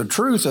reality of the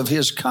truth of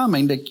His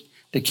coming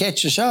to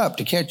catch us up,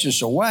 to catch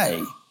us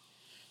away.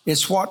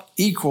 It's what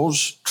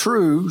equals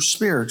true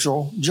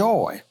spiritual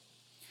joy.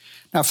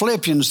 Now,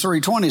 Philippians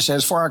 3:20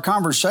 says, "For our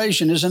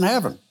conversation is in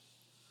heaven,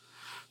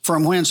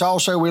 from whence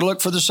also we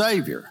look for the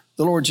Savior,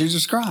 the Lord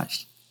Jesus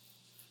Christ."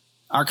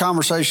 Our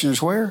conversation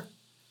is where?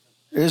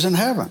 Is in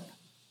heaven.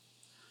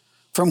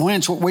 From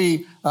whence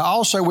we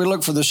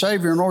look for the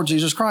Savior and Lord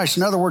Jesus Christ.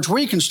 In other words,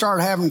 we can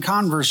start having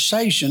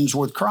conversations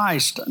with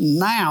Christ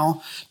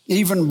now,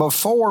 even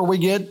before we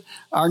get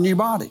our new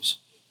bodies.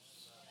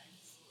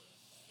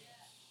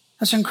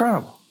 That's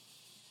incredible.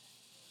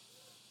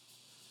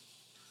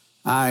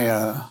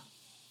 I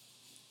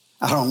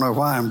don't know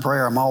why in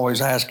prayer I'm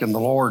always asking the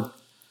Lord,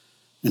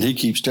 and He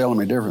keeps telling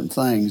me different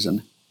things,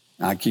 and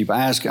I keep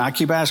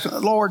asking,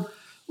 Lord,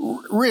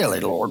 really,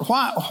 Lord,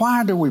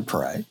 why do we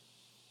pray?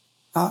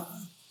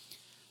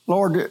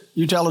 Lord,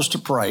 you tell us to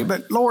pray,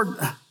 but Lord,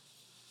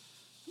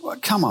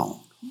 come on.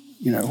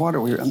 You know, what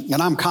are we,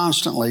 and I'm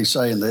constantly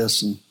saying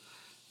this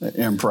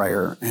in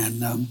prayer,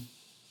 and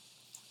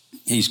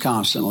He's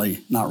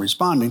constantly not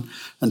responding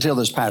until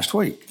this past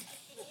week.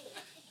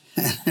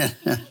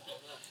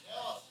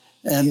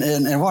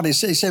 And what he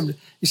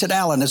said,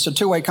 Alan, it's a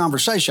two-way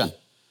conversation.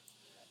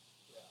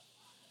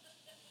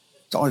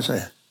 That's all he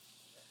said.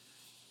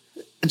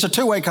 It's a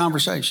two-way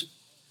conversation.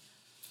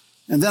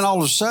 And then all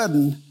of a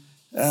sudden,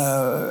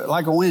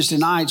 like on Wednesday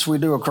nights, we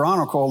do a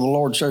chronicle the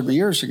Lord showed me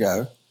years ago.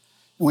 And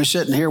we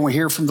sit in here and we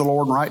hear from the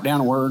Lord and write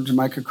down words and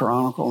make a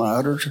chronicle and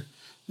others.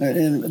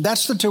 And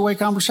that's the two-way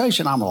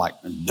conversation. I'm like,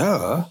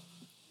 duh,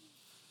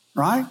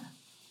 right?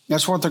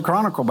 That's what the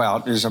chronicle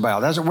is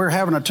about.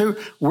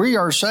 We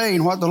are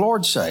saying what the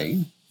Lord's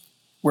saying.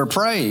 We're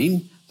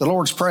praying. The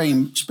Lord's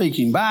praying,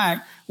 speaking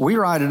back. We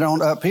write it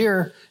on up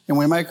here and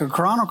we make a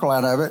chronicle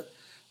out of it.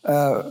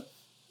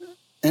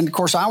 And of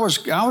course, I was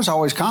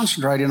always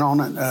concentrating on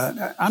it.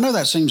 I know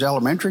that seems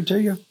elementary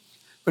to you,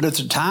 but at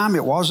the time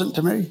it wasn't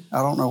to me.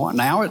 I don't know why.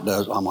 Now it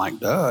does. I'm like,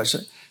 duh.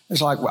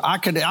 It's like, well, I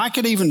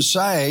could even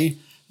say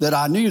that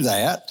I knew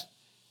that,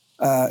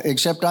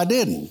 except I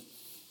didn't.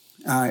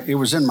 It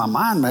was in my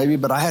mind maybe,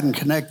 but I hadn't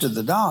connected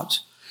the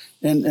dots.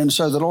 And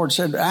so the Lord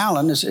said,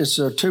 Alan, it's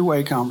a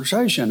two-way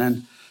conversation.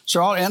 And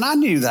I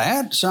knew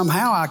that.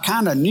 Somehow I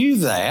kind of knew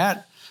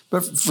that,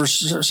 but for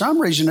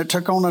some reason it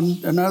took on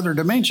another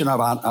dimension of,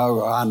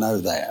 I know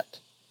that,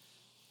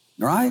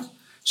 right?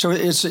 So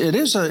it's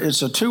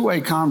a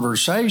two-way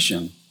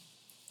conversation.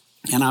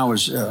 And I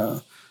was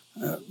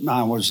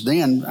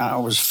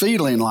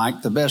feeling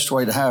like the best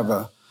way to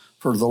have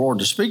for the Lord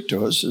to speak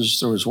to us is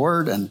through His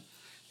Word, and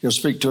He'll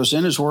speak to us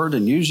in His Word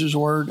and use His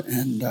Word.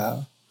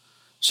 And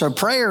so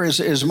prayer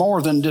is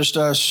more than just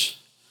us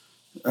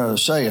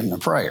saying the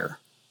prayer.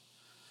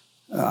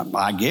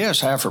 I guess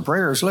half of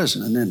prayer is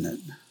listening, isn't it?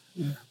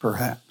 Yeah,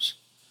 perhaps.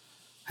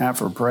 Half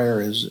of prayer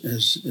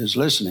is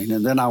listening.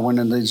 And then I went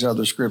into these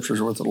other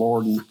scriptures with the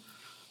Lord, and,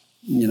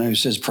 you know, He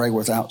says pray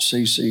without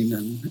ceasing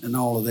and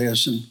all of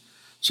this. And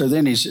so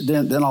then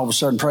then all of a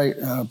sudden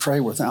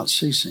pray without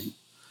ceasing.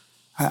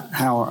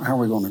 How are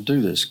we going to do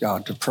this,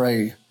 God, to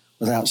pray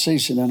without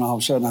ceasing? And all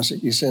of a sudden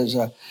He says,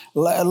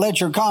 let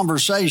your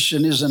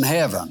conversation is in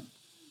heaven.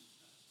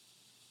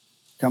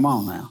 Come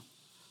on now.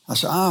 I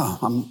said,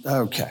 I'm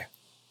okay.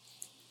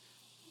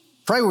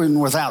 Praying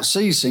without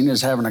ceasing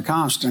is having a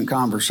constant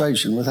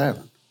conversation with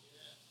heaven.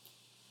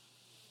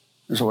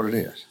 That's what it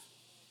is.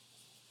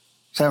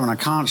 It's having a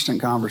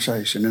constant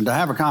conversation. And to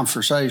have a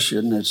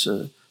conversation, it's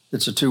a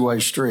two-way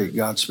street.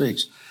 God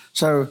speaks.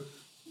 So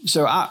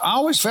I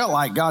always felt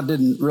like God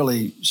didn't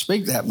really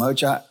speak that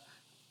much. I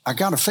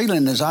got a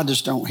feeling as I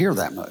just don't hear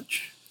that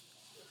much.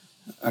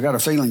 I got a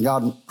feeling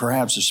God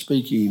perhaps is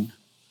speaking.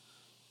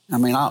 I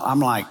mean, I'm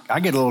like,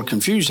 I get a little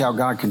confused how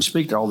God can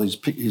speak to all His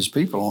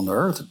people on the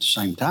earth at the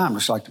same time.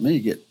 It's like to me,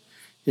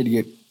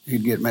 he'd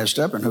get messed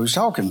up in who He's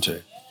talking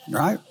to,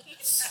 right?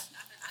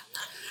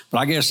 But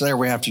I guess there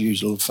we have to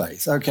use a little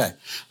faith. Okay.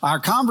 Our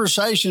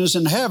conversation is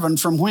in heaven,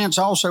 from whence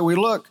also we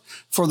look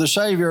for the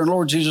Savior and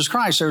Lord Jesus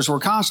Christ. So as we're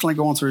constantly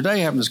going through the day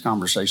having this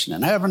conversation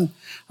in heaven,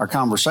 our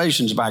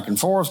conversations back and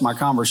forth, my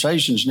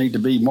conversations need to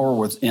be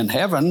more in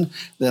heaven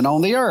than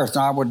on the earth,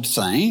 I would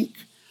think.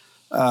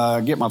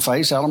 Get my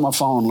face out of my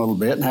phone a little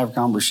bit and have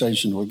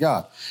conversations with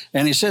God.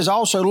 And he says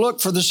also look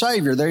for the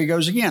Savior. There he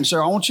goes again.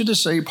 So I want you to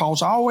see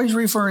Paul's always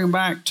referring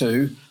back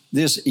to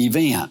this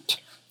event.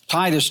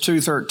 Titus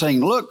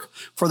 2:13, look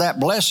for that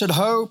blessed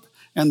hope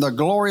and the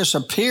glorious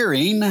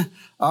appearing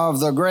of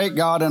the great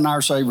God and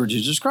our Savior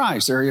Jesus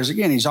Christ. There he is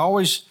again. He's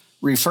always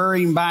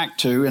referring back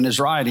to in his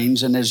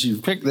writings. And as you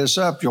pick this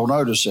up, you'll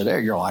notice it there.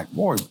 You're like,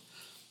 boy,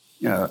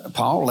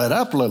 Paul, let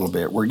up a little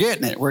bit. We're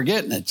getting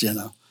it, you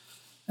know.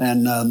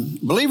 And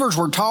believers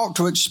were taught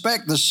to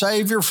expect the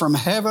Savior from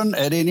heaven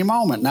at any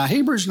moment. Now,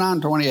 Hebrews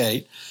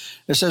 9:28,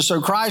 it says,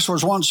 so Christ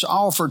was once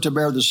offered to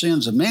bear the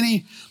sins of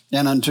many,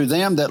 and unto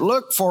them that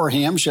look for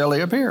him shall he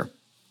appear.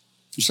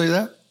 You see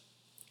that?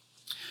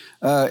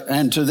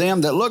 And to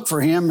them that look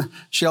for him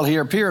shall he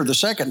appear the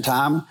second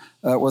time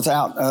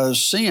without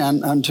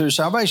sin unto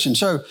salvation.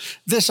 So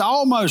this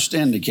almost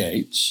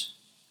indicates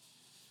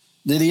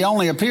that he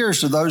only appears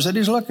to those that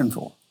he's looking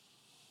for.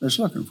 That's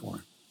looking for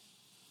him.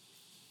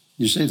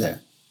 You see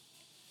that?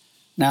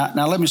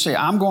 Now let me say,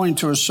 I'm going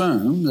to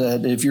assume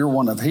that if you're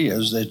one of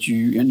his, that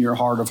you, in your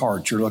heart of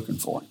hearts, you're looking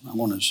for him. I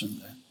want to assume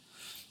that.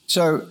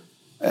 So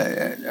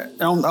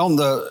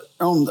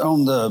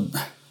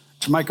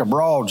to make a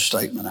broad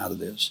statement out of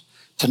this,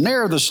 to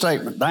narrow the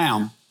statement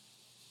down,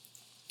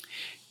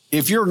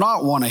 if you're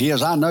not one of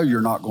his, I know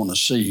you're not going to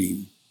see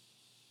him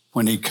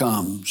when he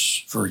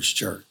comes for his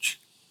church.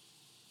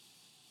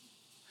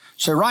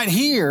 So right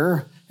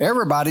here,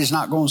 everybody's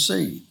not going to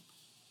see him.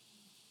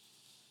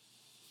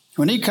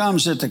 When he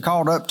comes at the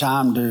called up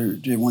time,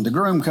 when the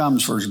groom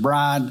comes for his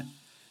bride,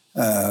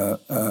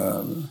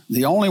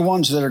 the only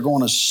ones that are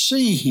going to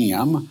see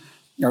him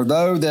are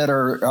those that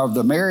are of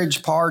the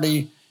marriage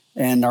party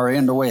and are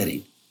in the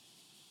wedding.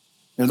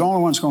 They're the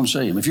only ones going to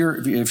see him. If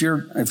you're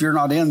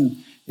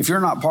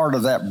not part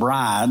of that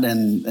bride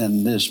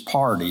and this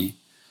party,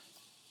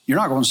 you're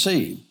not going to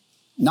see him.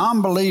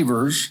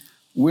 Non-believers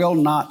will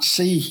not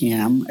see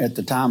him at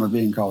the time of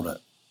being called up.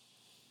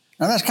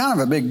 Now, that's kind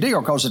of a big deal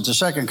because at the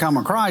second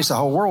coming of Christ, the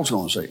whole world's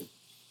going to see him.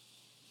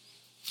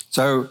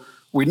 So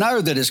we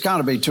know that it's got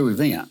to be two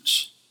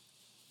events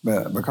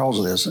because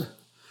of this.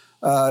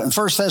 In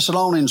 1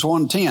 Thessalonians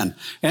 1:10,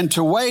 and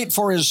to wait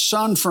for his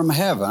Son from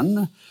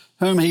heaven,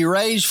 whom he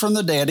raised from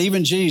the dead,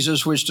 even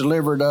Jesus, which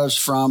delivered us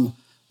from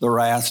the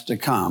wrath to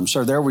come.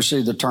 So there we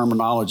see the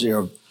terminology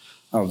of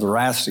the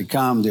wrath to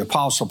come. The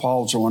Apostle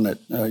Paul's the one that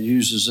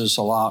uses this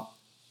a lot.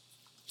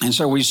 And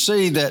so we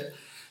see that,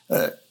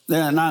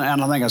 and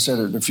I think I said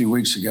it a few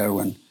weeks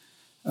ago,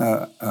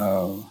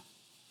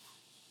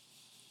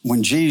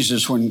 when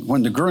Jesus,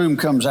 when the groom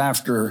comes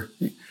after,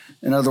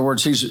 in other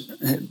words,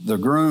 the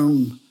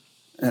groom,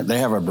 they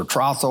have a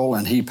betrothal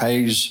and he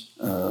pays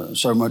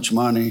so much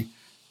money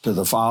to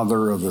the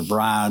father of the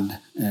bride,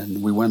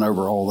 and we went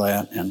over all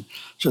that. And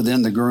so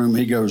then the groom,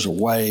 he goes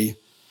away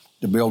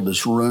to build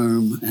this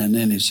room, and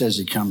then he says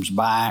he comes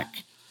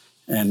back,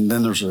 and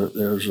then there's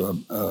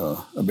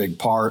a big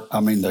part.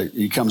 I mean,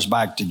 he comes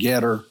back to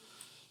get her,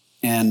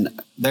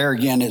 and there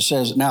again it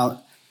says.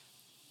 Now,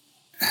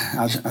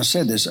 I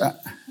said this.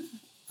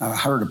 I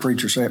heard a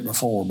preacher say it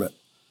before, but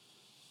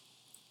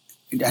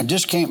I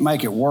just can't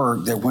make it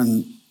work that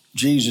when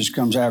Jesus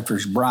comes after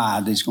his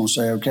bride, he's going to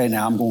say, okay,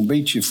 now I'm going to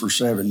beat you for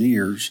 7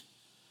 years.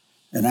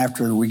 And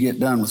after we get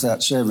done with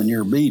that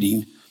 7-year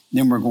beating,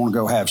 then we're going to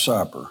go have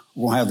supper.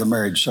 We're going to have the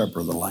marriage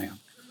supper of the Lamb.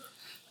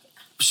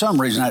 For some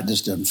reason, that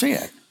just doesn't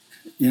fit.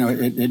 You know,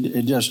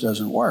 it just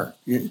doesn't work.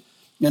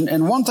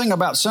 And one thing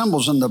about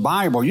symbols in the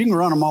Bible, you can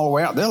run them all the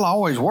way out. They'll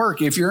always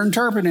work if you're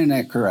interpreting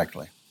it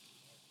correctly.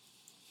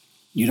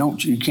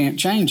 You can't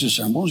change the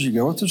symbols. You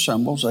go with the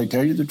symbols. They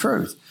tell you the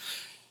truth.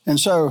 And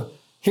so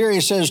here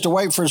he says to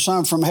wait for his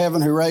Son from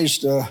heaven who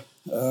raised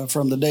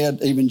from the dead,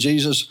 even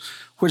Jesus,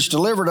 which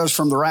delivered us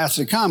from the wrath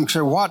to come.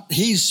 So what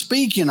he's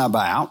speaking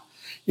about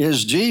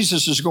is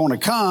Jesus is going to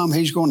come.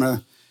 He's going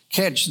to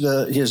catch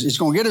he's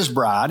going to get his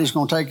bride. He's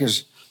going to take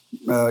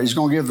he's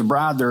going to give the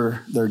bride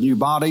their new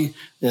body.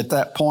 At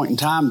that point in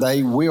time,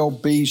 they will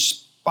be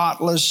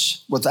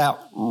spotless, without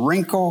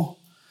wrinkle.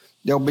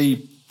 They'll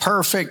be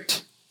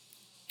perfect.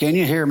 Can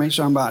you hear me,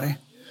 somebody?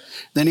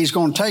 Then he's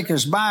going to take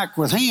us back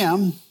with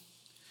him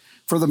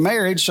for the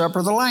marriage supper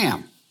of the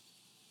Lamb.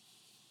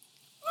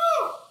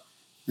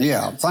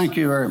 Yeah, thank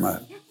you very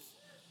much.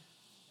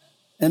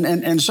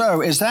 And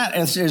so as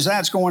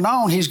that's going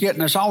on, he's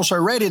getting us also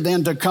ready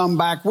then to come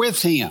back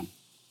with him.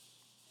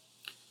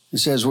 It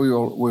says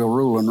we'll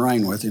rule and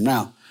reign with him.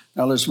 Now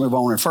let's move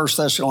on in 1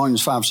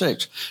 Thessalonians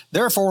 5:6.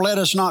 Therefore, let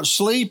us not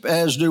sleep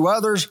as do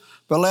others,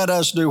 but let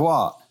us do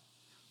what?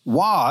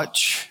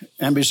 Watch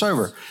and be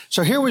sober.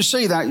 So here we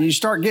see that you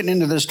start getting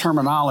into this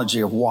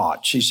terminology of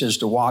watch. He says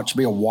to watch,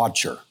 be a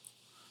watcher,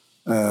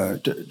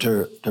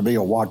 to be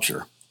a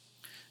watcher.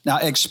 Now,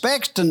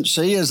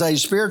 expectancy is a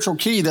spiritual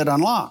key that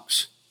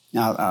unlocks.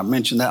 Now, I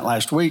mentioned that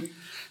last week,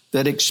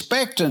 that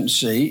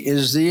expectancy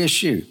is the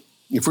issue.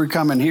 If we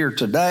come in here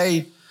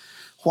today,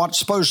 what's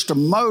supposed to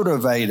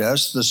motivate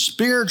us, the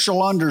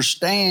spiritual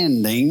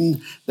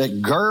understanding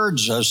that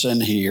girds us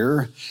in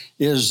here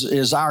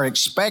is our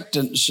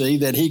expectancy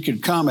that he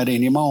could come at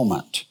any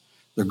moment.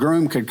 The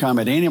groom could come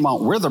at any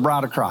moment. We're the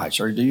bride of Christ.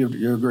 Or do you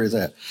agree with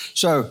that?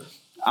 So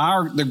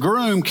the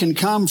groom can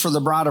come for the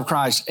bride of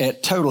Christ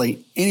at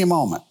totally any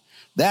moment.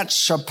 That's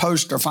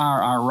supposed to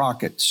fire our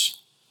rockets.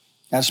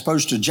 That's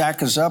supposed to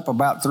jack us up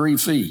about 3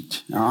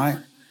 feet. All right.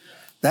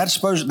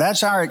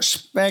 That's our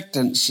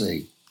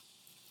expectancy.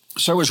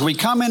 So as we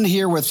come in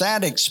here with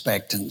that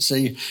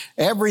expectancy,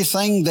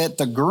 everything that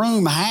the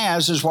groom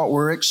has is what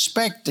we're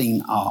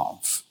expecting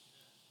of.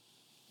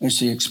 It's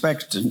the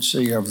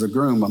expectancy of the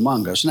groom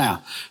among us.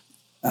 Now,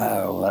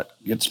 that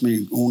gets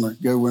me want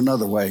to go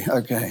another way.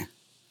 Okay.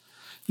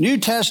 New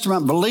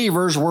Testament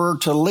believers were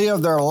to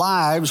live their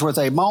lives with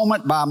a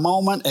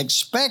moment-by-moment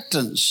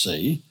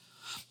expectancy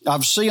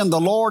of seeing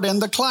the Lord in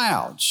the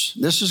clouds.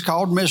 This is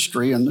called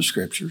mystery in the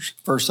Scriptures,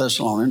 1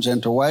 Thessalonians,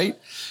 and to wait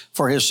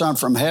for his Son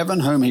from heaven,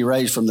 whom he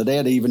raised from the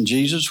dead, even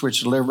Jesus,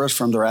 which delivered us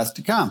from the wrath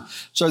to come.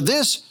 So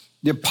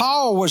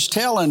Paul was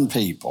telling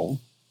people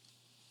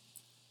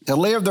to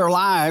live their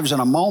lives in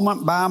a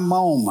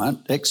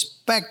moment-by-moment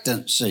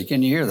expectancy.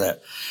 Can you hear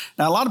that?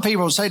 Now, a lot of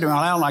people say to me,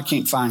 Alan, I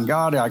can't find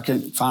God. I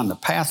can't find the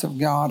path of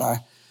God.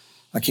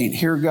 I can't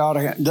hear God.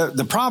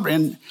 The problem,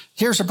 and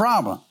here's the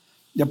problem.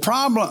 The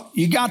problem,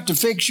 you got to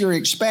fix your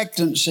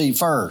expectancy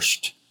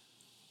first.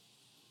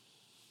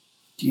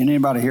 Can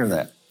anybody hear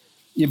that?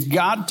 You've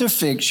got to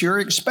fix your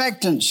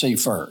expectancy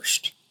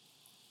first.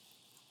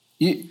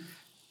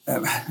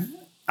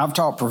 I've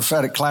taught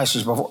prophetic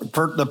classes before.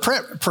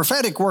 The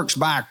prophetic works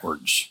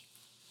backwards.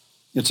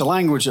 It's a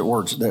language that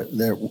works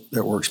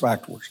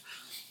backwards.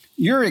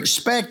 Your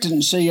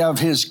expectancy of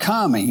his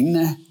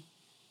coming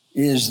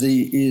is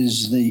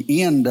the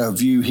end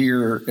of you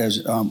here as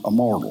a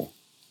mortal.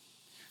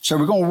 So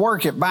we're going to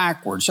work it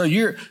backwards. So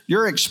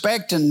you're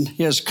expecting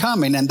his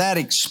coming, and that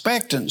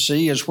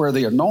expectancy is where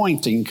the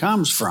anointing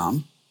comes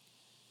from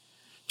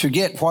to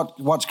get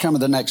what's coming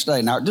the next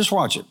day. Now, just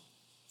watch it.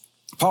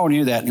 Paul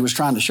knew that, and he was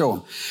trying to show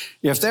him.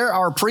 If there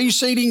are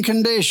preceding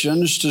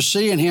conditions to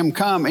seeing him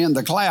come in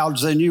the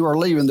clouds, then you are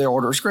leaving the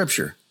order of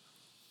Scripture.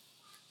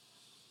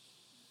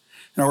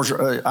 In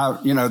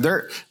other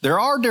words, there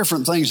are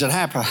different things that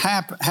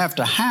have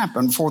to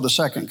happen for the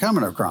second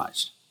coming of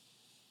Christ.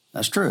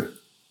 That's true.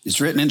 It's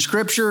written in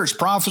Scripture, it's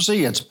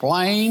prophecy, it's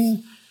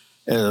plain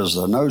as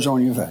the nose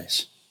on your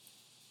face.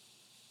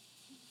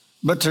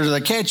 But to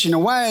the catching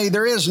away,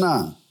 there is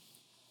none.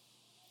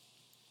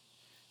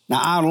 Now,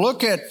 I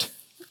look at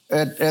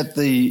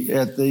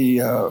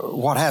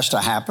what has to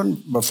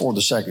happen before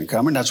the second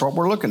coming. That's what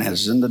we're looking at.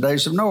 It's in the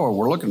days of Noah.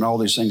 We're looking at all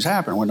these things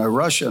happen. When they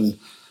rush and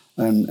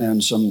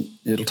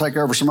it'll take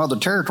over some other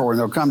territory, and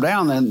they'll come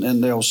down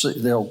and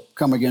they'll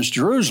come against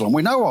Jerusalem.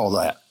 We know all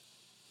that.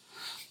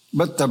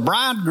 But the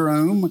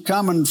bridegroom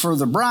coming for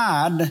the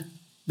bride,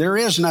 there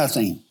is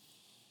nothing.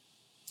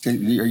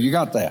 You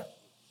got that?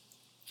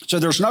 So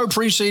there's no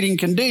preceding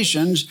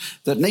conditions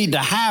that need to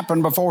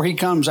happen before he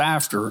comes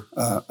after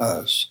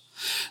us.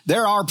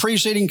 There are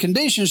preceding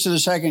conditions to the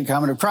second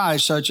coming of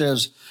Christ, such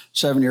as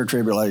 7-year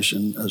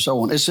tribulation and so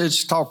on.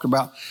 It's talked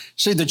about.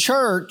 See, the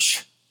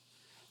church,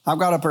 I've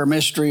got up there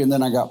mystery, and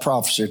then I got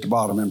prophecy at the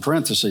bottom in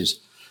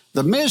parentheses.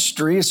 The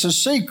mystery is a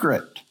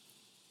secret.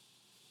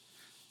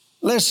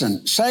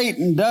 Listen,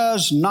 Satan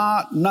does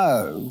not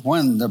know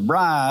when the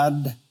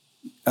bridegroom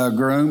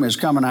is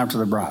coming after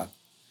the bride.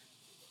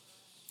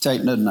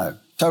 Satan doesn't know.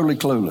 Totally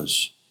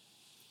clueless.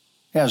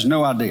 He has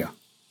no idea.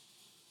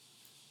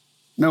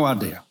 No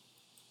idea.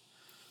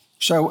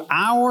 So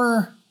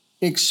our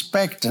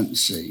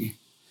expectancy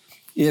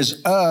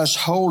is us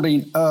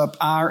holding up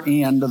our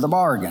end of the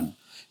bargain.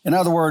 In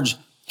other words,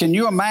 can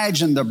you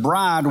imagine the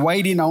bride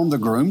waiting on the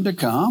groom to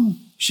come?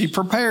 She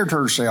prepared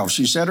herself.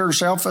 She set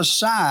herself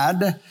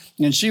aside,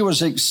 and she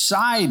was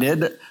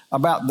excited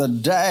about the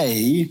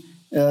day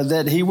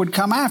that he would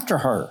come after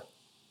her.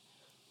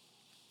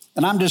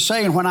 And I'm just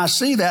saying, when I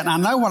see that, and I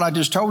know what I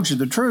just told you,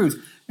 the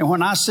truth, and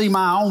when I see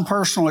my own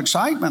personal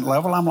excitement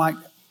level, I'm like,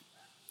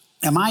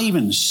 am I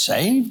even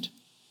saved?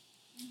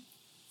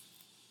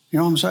 You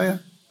know what I'm saying?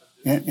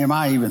 Am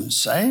I even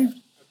saved?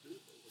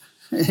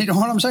 You know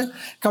what I'm saying?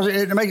 Because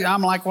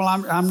I'm like, well,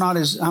 I'm not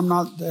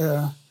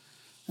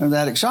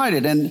that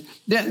excited. And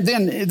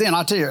then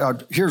I tell you,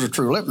 here's a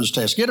true litmus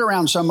test. Get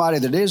around somebody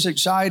that is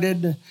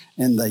excited,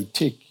 and they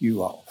tick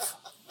you off.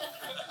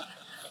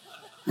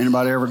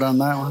 Anybody ever done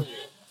that one?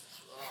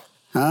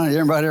 Huh?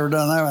 Anybody ever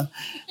done that one?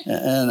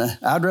 And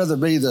I'd rather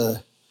be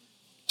the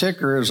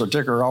ticker as a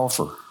ticker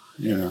offer,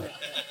 you know.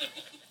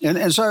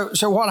 And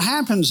so what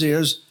happens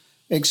is,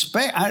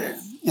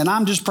 and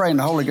I'm just praying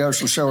the Holy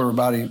Ghost will show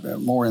everybody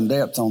more in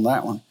depth on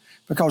that one,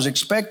 because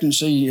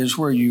expectancy is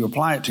where you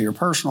apply it to your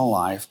personal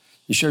life.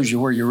 It shows you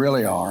where you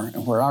really are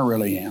and where I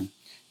really am.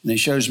 And it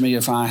shows me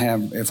if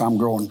I'm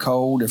growing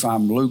cold, if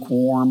I'm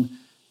lukewarm.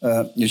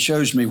 It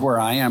shows me where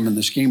I am in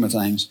the scheme of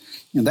things.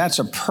 And that's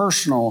a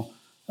personal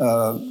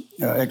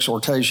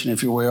exhortation,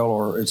 if you will,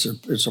 or it's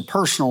a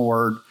personal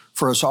word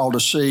for us all to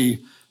see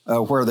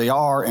where they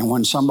are. And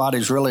when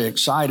somebody's really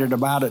excited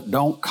about it,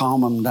 don't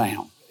calm them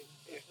down.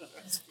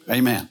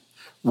 Amen.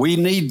 We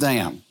need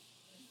them.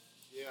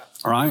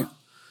 All right?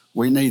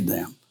 We need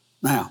them.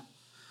 Now,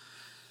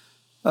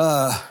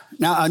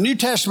 New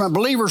Testament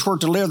believers were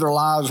to live their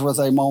lives with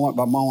a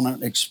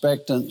moment-by-moment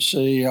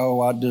expectancy.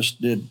 Oh, I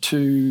just did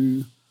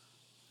 2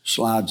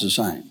 slides the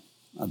same.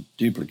 I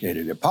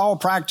duplicated it. Paul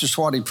practiced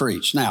what he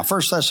preached. Now,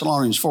 1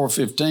 Thessalonians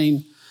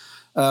 4:15,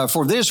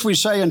 For this we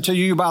say unto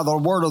you by the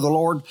word of the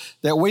Lord,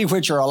 that we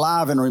which are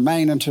alive and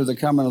remain unto the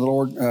coming of the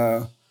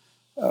Lord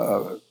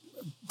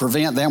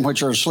prevent them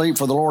which are asleep.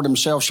 For the Lord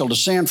himself shall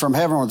descend from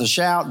heaven with a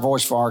shout,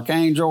 voice of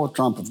archangel,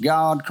 trump of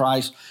God.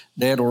 Christ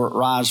dead will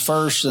rise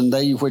first, and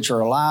they which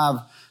are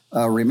alive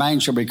remain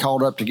shall be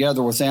called up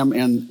together with them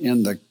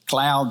in the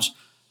clouds.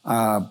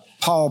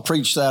 Paul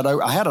preached that.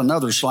 I had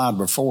another slide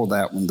before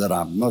that one that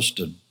I must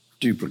have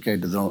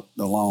duplicated the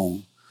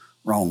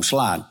wrong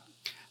slide.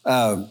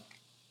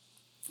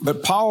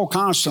 But Paul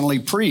constantly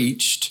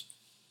preached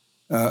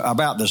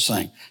about this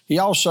thing. He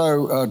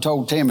also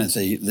told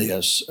Timothy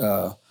this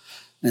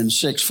in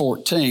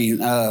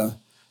 6:14,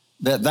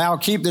 that thou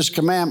keep this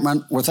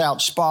commandment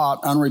without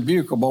spot,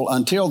 unrebukable,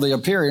 until the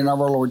appearing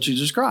of our Lord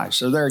Jesus Christ.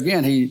 So there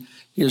again, he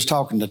is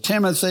talking to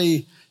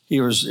Timothy.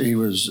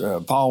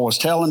 Paul was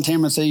telling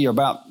Timothy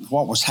about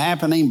what was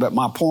happening, but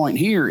my point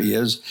here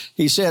is,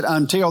 he said,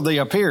 until the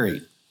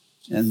appearing.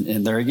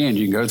 And there again,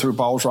 you can go through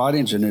Paul's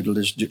writings, and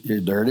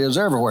there it is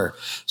everywhere.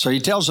 So he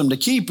tells them to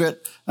keep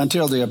it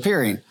until the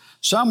appearing.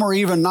 Some were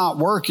even not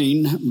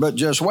working, but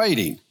just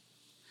waiting.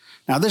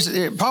 Now,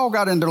 Paul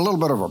got into a little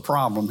bit of a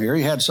problem here.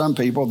 He had some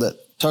people that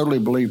totally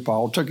believed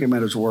Paul, took him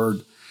at his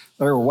word.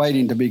 They were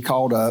waiting to be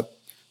called up,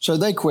 so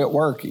they quit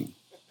working.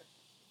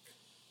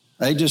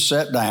 They just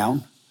sat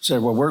down,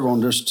 said, well, we're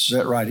going to just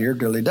sit right here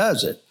till he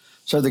does it.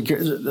 So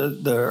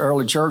the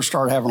early church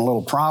started having a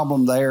little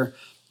problem there.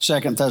 2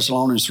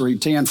 Thessalonians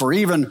 3:10, for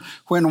even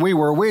when we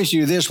were with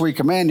you, this we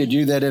commanded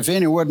you, that if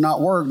any would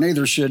not work,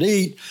 neither should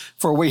eat.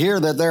 For we hear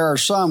that there are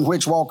some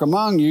which walk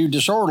among you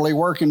disorderly,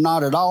 working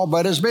not at all,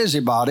 but as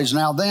busybodies.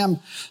 Now them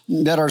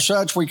that are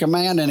such we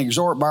command and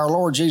exhort by our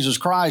Lord Jesus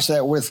Christ,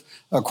 that with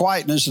a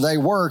quietness they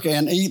work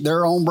and eat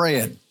their own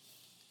bread.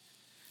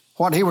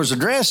 What he was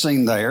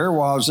addressing there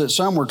was that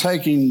some were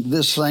taking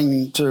this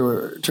thing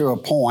to a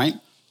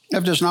point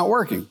of just not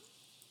working,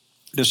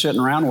 just sitting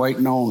around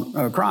waiting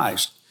on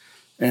Christ.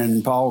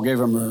 And Paul gave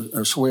him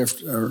a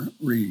swift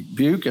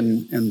rebuke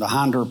in the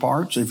hinder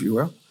parts, if you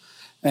will.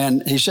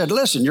 And he said,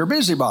 listen, you're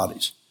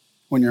busybodies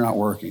when you're not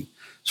working.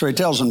 So he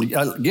tells them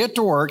to get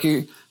to work.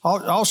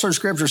 Also,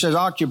 Scripture says,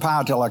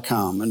 occupy till I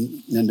come,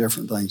 and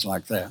different things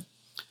like that.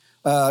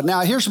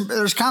 Now,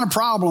 there's kind of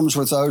problems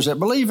with those that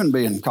believe in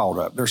being called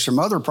up. There's some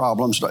other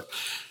problems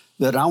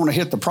that I want to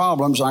hit the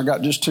problems. I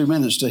got just 2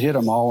 minutes to hit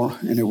them all,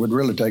 and it would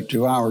really take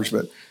 2 hours,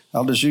 but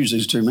I'll just use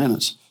these 2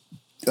 minutes.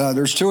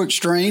 There's two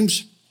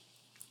extremes.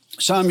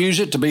 Some use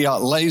it to be a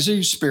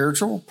lazy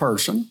spiritual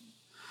person.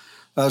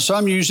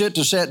 Some use it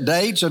to set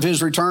dates of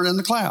his return in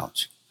the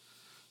clouds.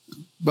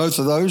 Both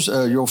of those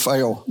you'll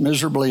fail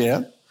miserably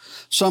at.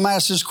 Some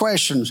ask this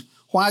question,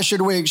 why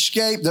should we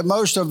escape that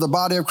most of the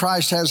body of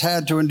Christ has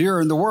had to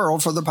endure in the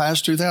world for the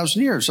past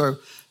 2,000 years? So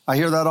I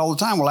hear that all the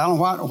time. Well, Alan,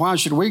 why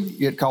should we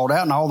get called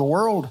out and all the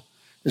world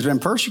has been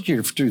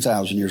persecuted for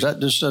 2,000 years? That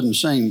just doesn't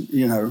seem,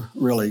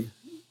 really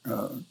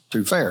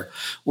too fair.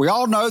 We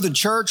all know the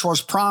church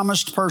was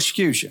promised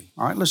persecution.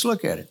 All right, let's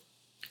look at it.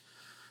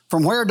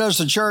 From where does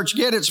the church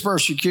get its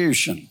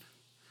persecution?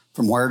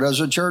 From where does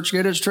the church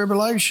get its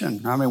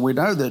tribulation? I mean, we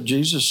know that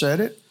Jesus said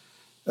it.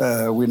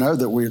 We know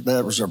that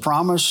was a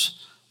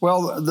promise.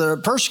 Well, the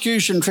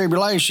persecution,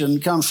 tribulation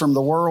comes from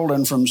the world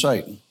and from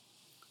Satan.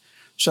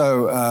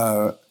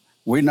 So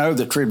we know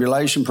that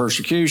tribulation,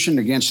 persecution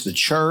against the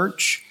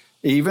church,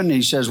 even,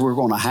 he says we're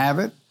going to have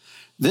it.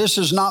 This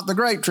is not the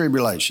great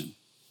tribulation.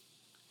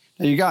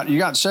 You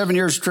got 7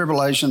 years of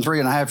tribulation,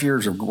 3.5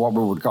 years of what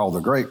we would call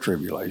the Great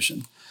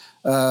Tribulation.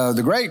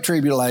 The Great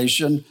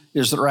Tribulation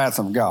is the wrath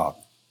of God.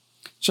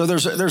 So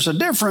there's a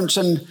difference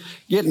in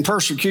getting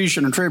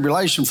persecution and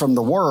tribulation from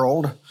the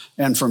world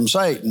and from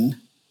Satan,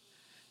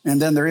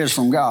 and then there is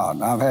from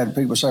God. I've had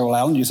people say, well,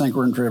 Alan, do you think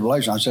we're in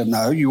tribulation? I said,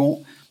 no, you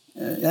won't.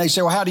 And they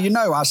say, well, how do you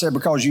know? I said,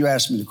 because you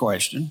asked me the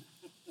question.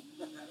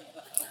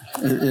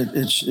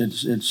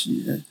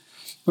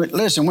 But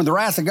listen, when the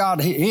wrath of God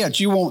hits,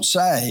 you won't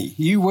say,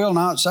 you will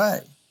not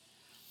say,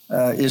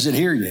 is it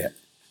here yet?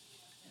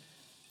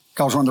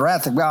 Because when the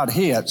wrath of God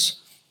hits,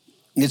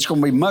 it's going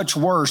to be much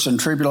worse than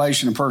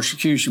tribulation and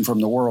persecution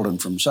from the world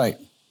and from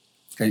Satan.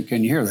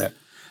 Can you hear that?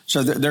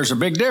 So there's a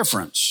big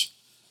difference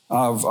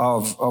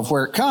of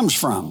where it comes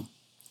from.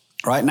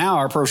 Right now,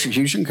 our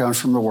persecution comes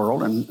from the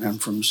world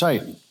and from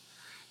Satan.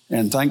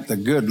 And thank the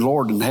good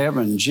Lord in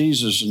heaven,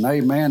 Jesus and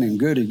amen and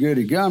goody,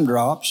 goody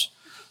gumdrops.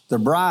 The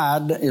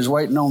bride is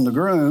waiting on the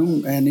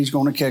groom, and he's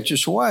going to catch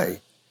us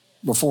away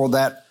before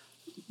that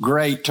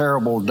great,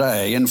 terrible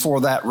day and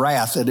for that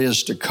wrath that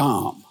is to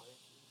come.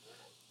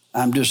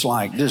 I'm just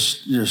like,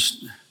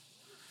 just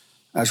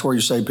that's where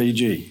you say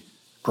PG.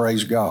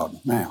 Praise God.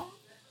 Now,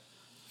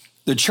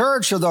 the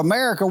church of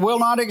America will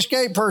not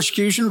escape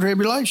persecution and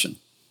tribulation.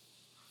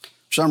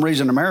 For some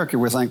reason, in America,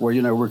 we think,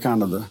 well, we're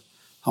kind of the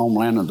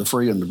homeland of the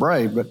free and the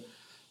brave, but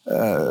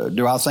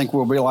do I think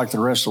we'll be like the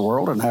rest of the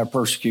world and have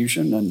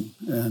persecution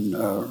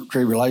and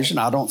tribulation?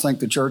 I don't think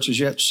the church has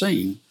yet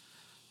seen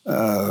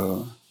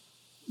the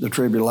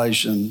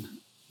tribulation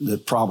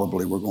that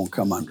probably we're going to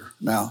come under.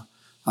 Now,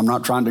 I'm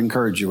not trying to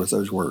encourage you with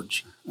those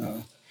words.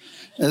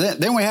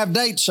 Then we have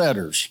date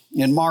setters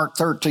in Mark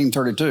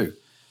 13:32.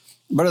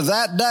 But of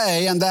that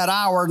day and that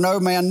hour no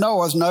man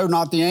knoweth, no,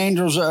 not the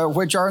angels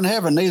which are in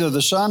heaven, neither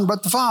the Son,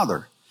 but the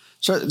Father.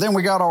 So then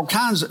we got all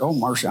kinds of, oh,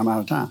 mercy, I'm out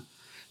of time.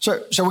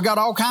 So we got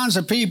all kinds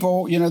of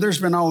people, there's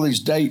been all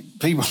these date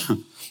people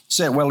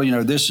said, well,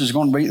 this is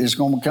going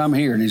to come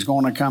here and he's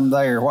going to come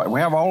there. We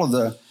have all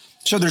of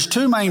so there's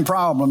two main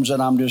problems that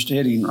I'm just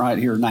hitting right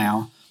here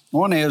now.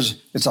 One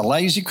is it's a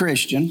lazy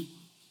Christian,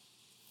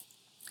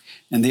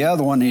 and the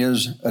other one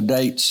is a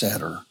date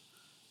setter.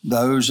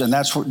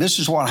 This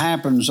is what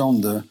happens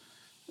on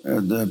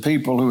the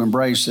people who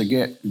embrace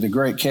the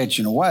great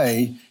catching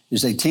away,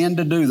 is they tend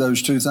to do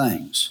those two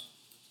things.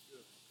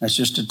 That's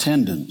just a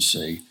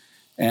tendency,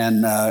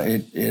 and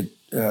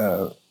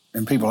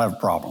and people have a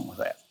problem with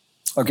that.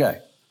 Okay,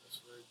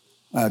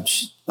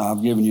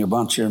 I've given you a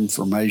bunch of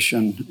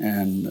information,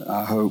 and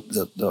I hope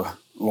that the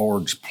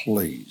Lord's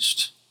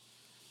pleased.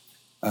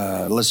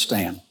 Let's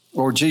stand.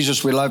 Lord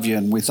Jesus, we love you,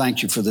 and we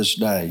thank you for this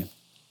day.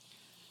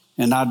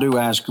 And I do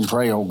ask and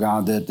pray, oh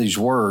God, that these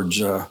words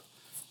that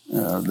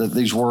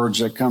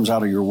comes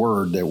out of your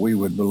word, that we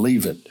would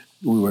believe it,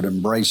 we would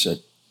embrace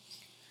it,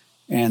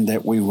 and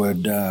that we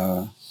would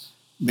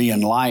be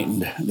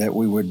enlightened, that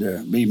we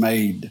would be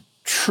made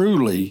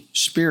truly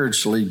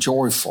spiritually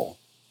joyful.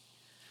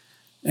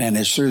 And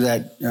it's through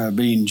that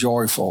being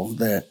joyful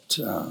that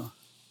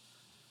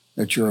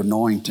your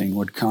anointing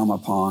would come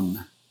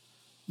upon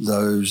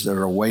those that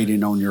are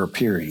waiting on your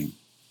appearing.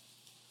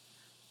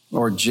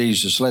 Lord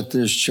Jesus, let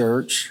this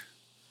church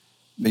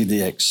be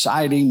the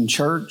exciting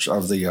church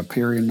of the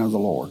appearing of the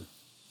Lord.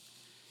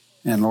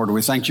 And Lord,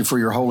 we thank you for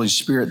your Holy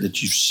Spirit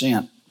that you've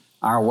sent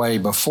our way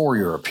before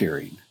your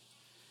appearing.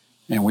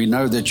 And we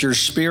know that your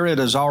Spirit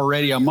is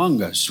already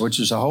among us, which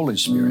is the Holy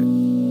Spirit.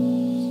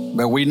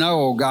 But we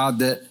know, oh God,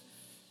 that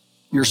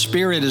your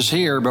Spirit is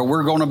here, but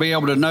we're going to be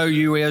able to know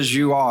you as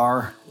you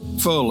are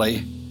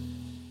fully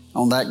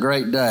on that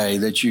great day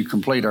that you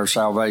complete our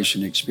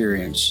salvation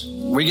experience.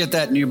 We get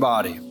that new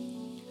body.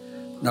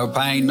 No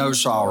pain, no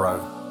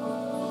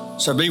sorrow.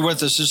 So be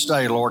with us this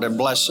day, Lord, and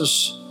bless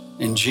us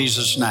in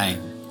Jesus' name.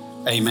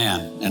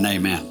 Amen and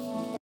amen.